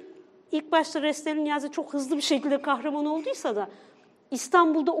tabii ilk başta Resneli Niyazi çok hızlı bir şekilde kahraman olduysa da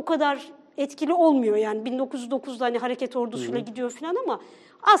İstanbul'da o kadar etkili olmuyor. Yani 1909'da hani hareket ordusuyla gidiyor falan ama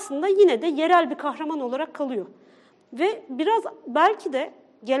aslında yine de yerel bir kahraman olarak kalıyor. Ve biraz belki de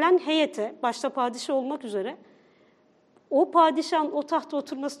gelen heyete, başta padişah olmak üzere, o padişahın o tahta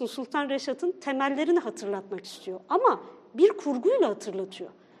oturmasını, Sultan Reşat'ın temellerini hatırlatmak istiyor. Ama bir kurguyla hatırlatıyor.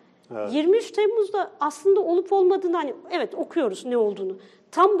 Evet. 23 Temmuz'da aslında olup olmadığını, hani evet okuyoruz ne olduğunu.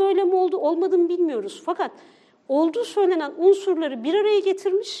 Tam böyle mi oldu, olmadığını bilmiyoruz. Fakat olduğu söylenen unsurları bir araya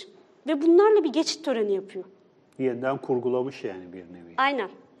getirmiş ve bunlarla bir geçit töreni yapıyor. Yeniden kurgulamış yani bir nevi. Aynen.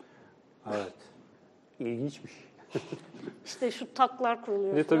 Evet. İlginçmiş. İşte şu taklar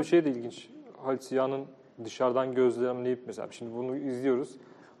kuruluyor. Bir de tabii şey de ilginç. Halit Ziya'nın dışarıdan gözlemleyip mesela şimdi bunu izliyoruz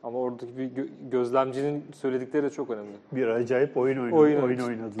ama oradaki bir gözlemcinin söyledikleri de çok önemli. Bir acayip oyun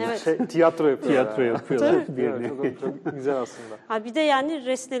oynadılar. Evet. Tiyatro yapıyorlar. Tiyatro yapıyorlar. Evet, çok güzel aslında. Ha bir de yani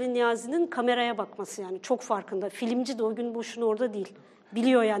Resneli Niyazi'nin kameraya bakması yani çok farkında. Filmci de o gün boşuna orada değil.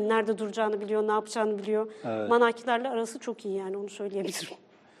 Biliyor yani nerede duracağını biliyor, ne yapacağını biliyor. Evet. Manakilerle arası çok iyi yani onu söyleyebilirim.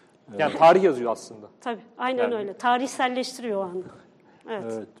 Yani tarih yazıyor aslında. Tabii aynen öyle. Tarihselleştiriyor o anda.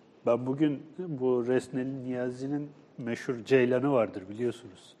 Evet. Ben bugün bu Resneli Niyazi'nin meşhur Ceylan'ı vardır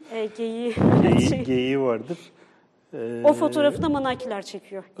biliyorsunuz. Geyiği vardır. O fotoğrafı da Manakiler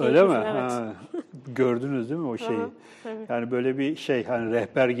çekiyor. Öyle mi? Evet. Ha, gördünüz değil mi o şeyi? Yani böyle bir şey hani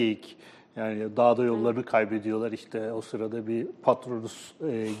rehber geyik. Yani dağda yollarını kaybediyorlar işte o sırada bir patronus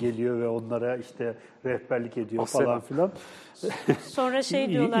geliyor ve onlara işte rehberlik ediyor falan filan. Sonra şey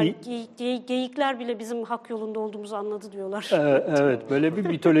diyorlar geyikler bile bizim hak yolunda olduğumuzu anladı diyorlar. Evet böyle bir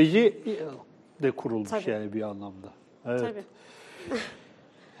mitoloji de kurulmuş yani bir anlamda. Evet. Tabii.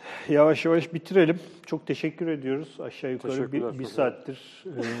 Yavaş yavaş bitirelim. Çok teşekkür ediyoruz. Aşağı yukarı bir saattir.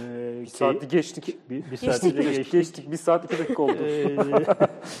 Bir saati geçtik. Bir saattir geçtik. Bir saat 2 dakika oldu.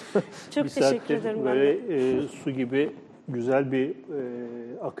 Çok teşekkür ederim. Böyle su gibi güzel bir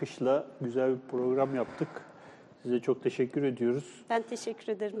akışla güzel bir program yaptık. Size çok teşekkür ediyoruz. Ben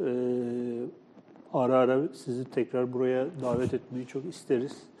teşekkür ederim. Ara ara sizi tekrar buraya davet etmeyi çok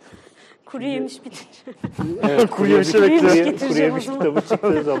isteriz. Kuru yemiş bitince. Evet, kuru yemişe bekliyoruz. Kuru yemiş kitabı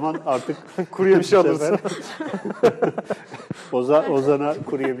çıktığı zaman artık kuru yemiş alırız. Ozan'a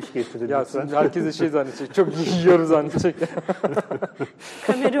kuru yemiş getirin ya lütfen. Herkes de şey zannedecek. Çok yiyoruz zannedecek.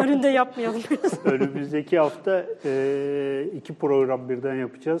 Kamera önünde yapmayalım. Önümüzdeki hafta 2 program birden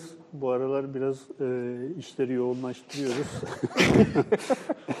yapacağız. Bu aralar biraz işleri yoğunlaştırıyoruz.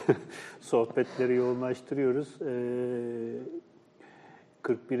 Sohbetleri yoğunlaştırıyoruz.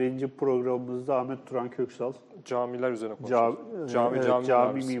 41. programımızda Ahmet Turan Köksal Camiler üzerine konuşacağız.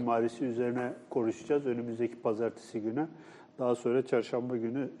 Cami mimarisi üzerine konuşacağız önümüzdeki pazartesi günü. Daha sonra çarşamba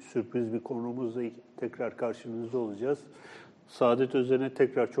günü sürpriz bir konuğumuzla tekrar karşınızda olacağız. Saadet Özen'e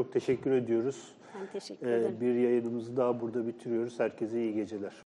tekrar çok teşekkür ediyoruz. Ben teşekkür ederim. Bir yayınımızı daha burada bitiriyoruz. Herkese iyi geceler.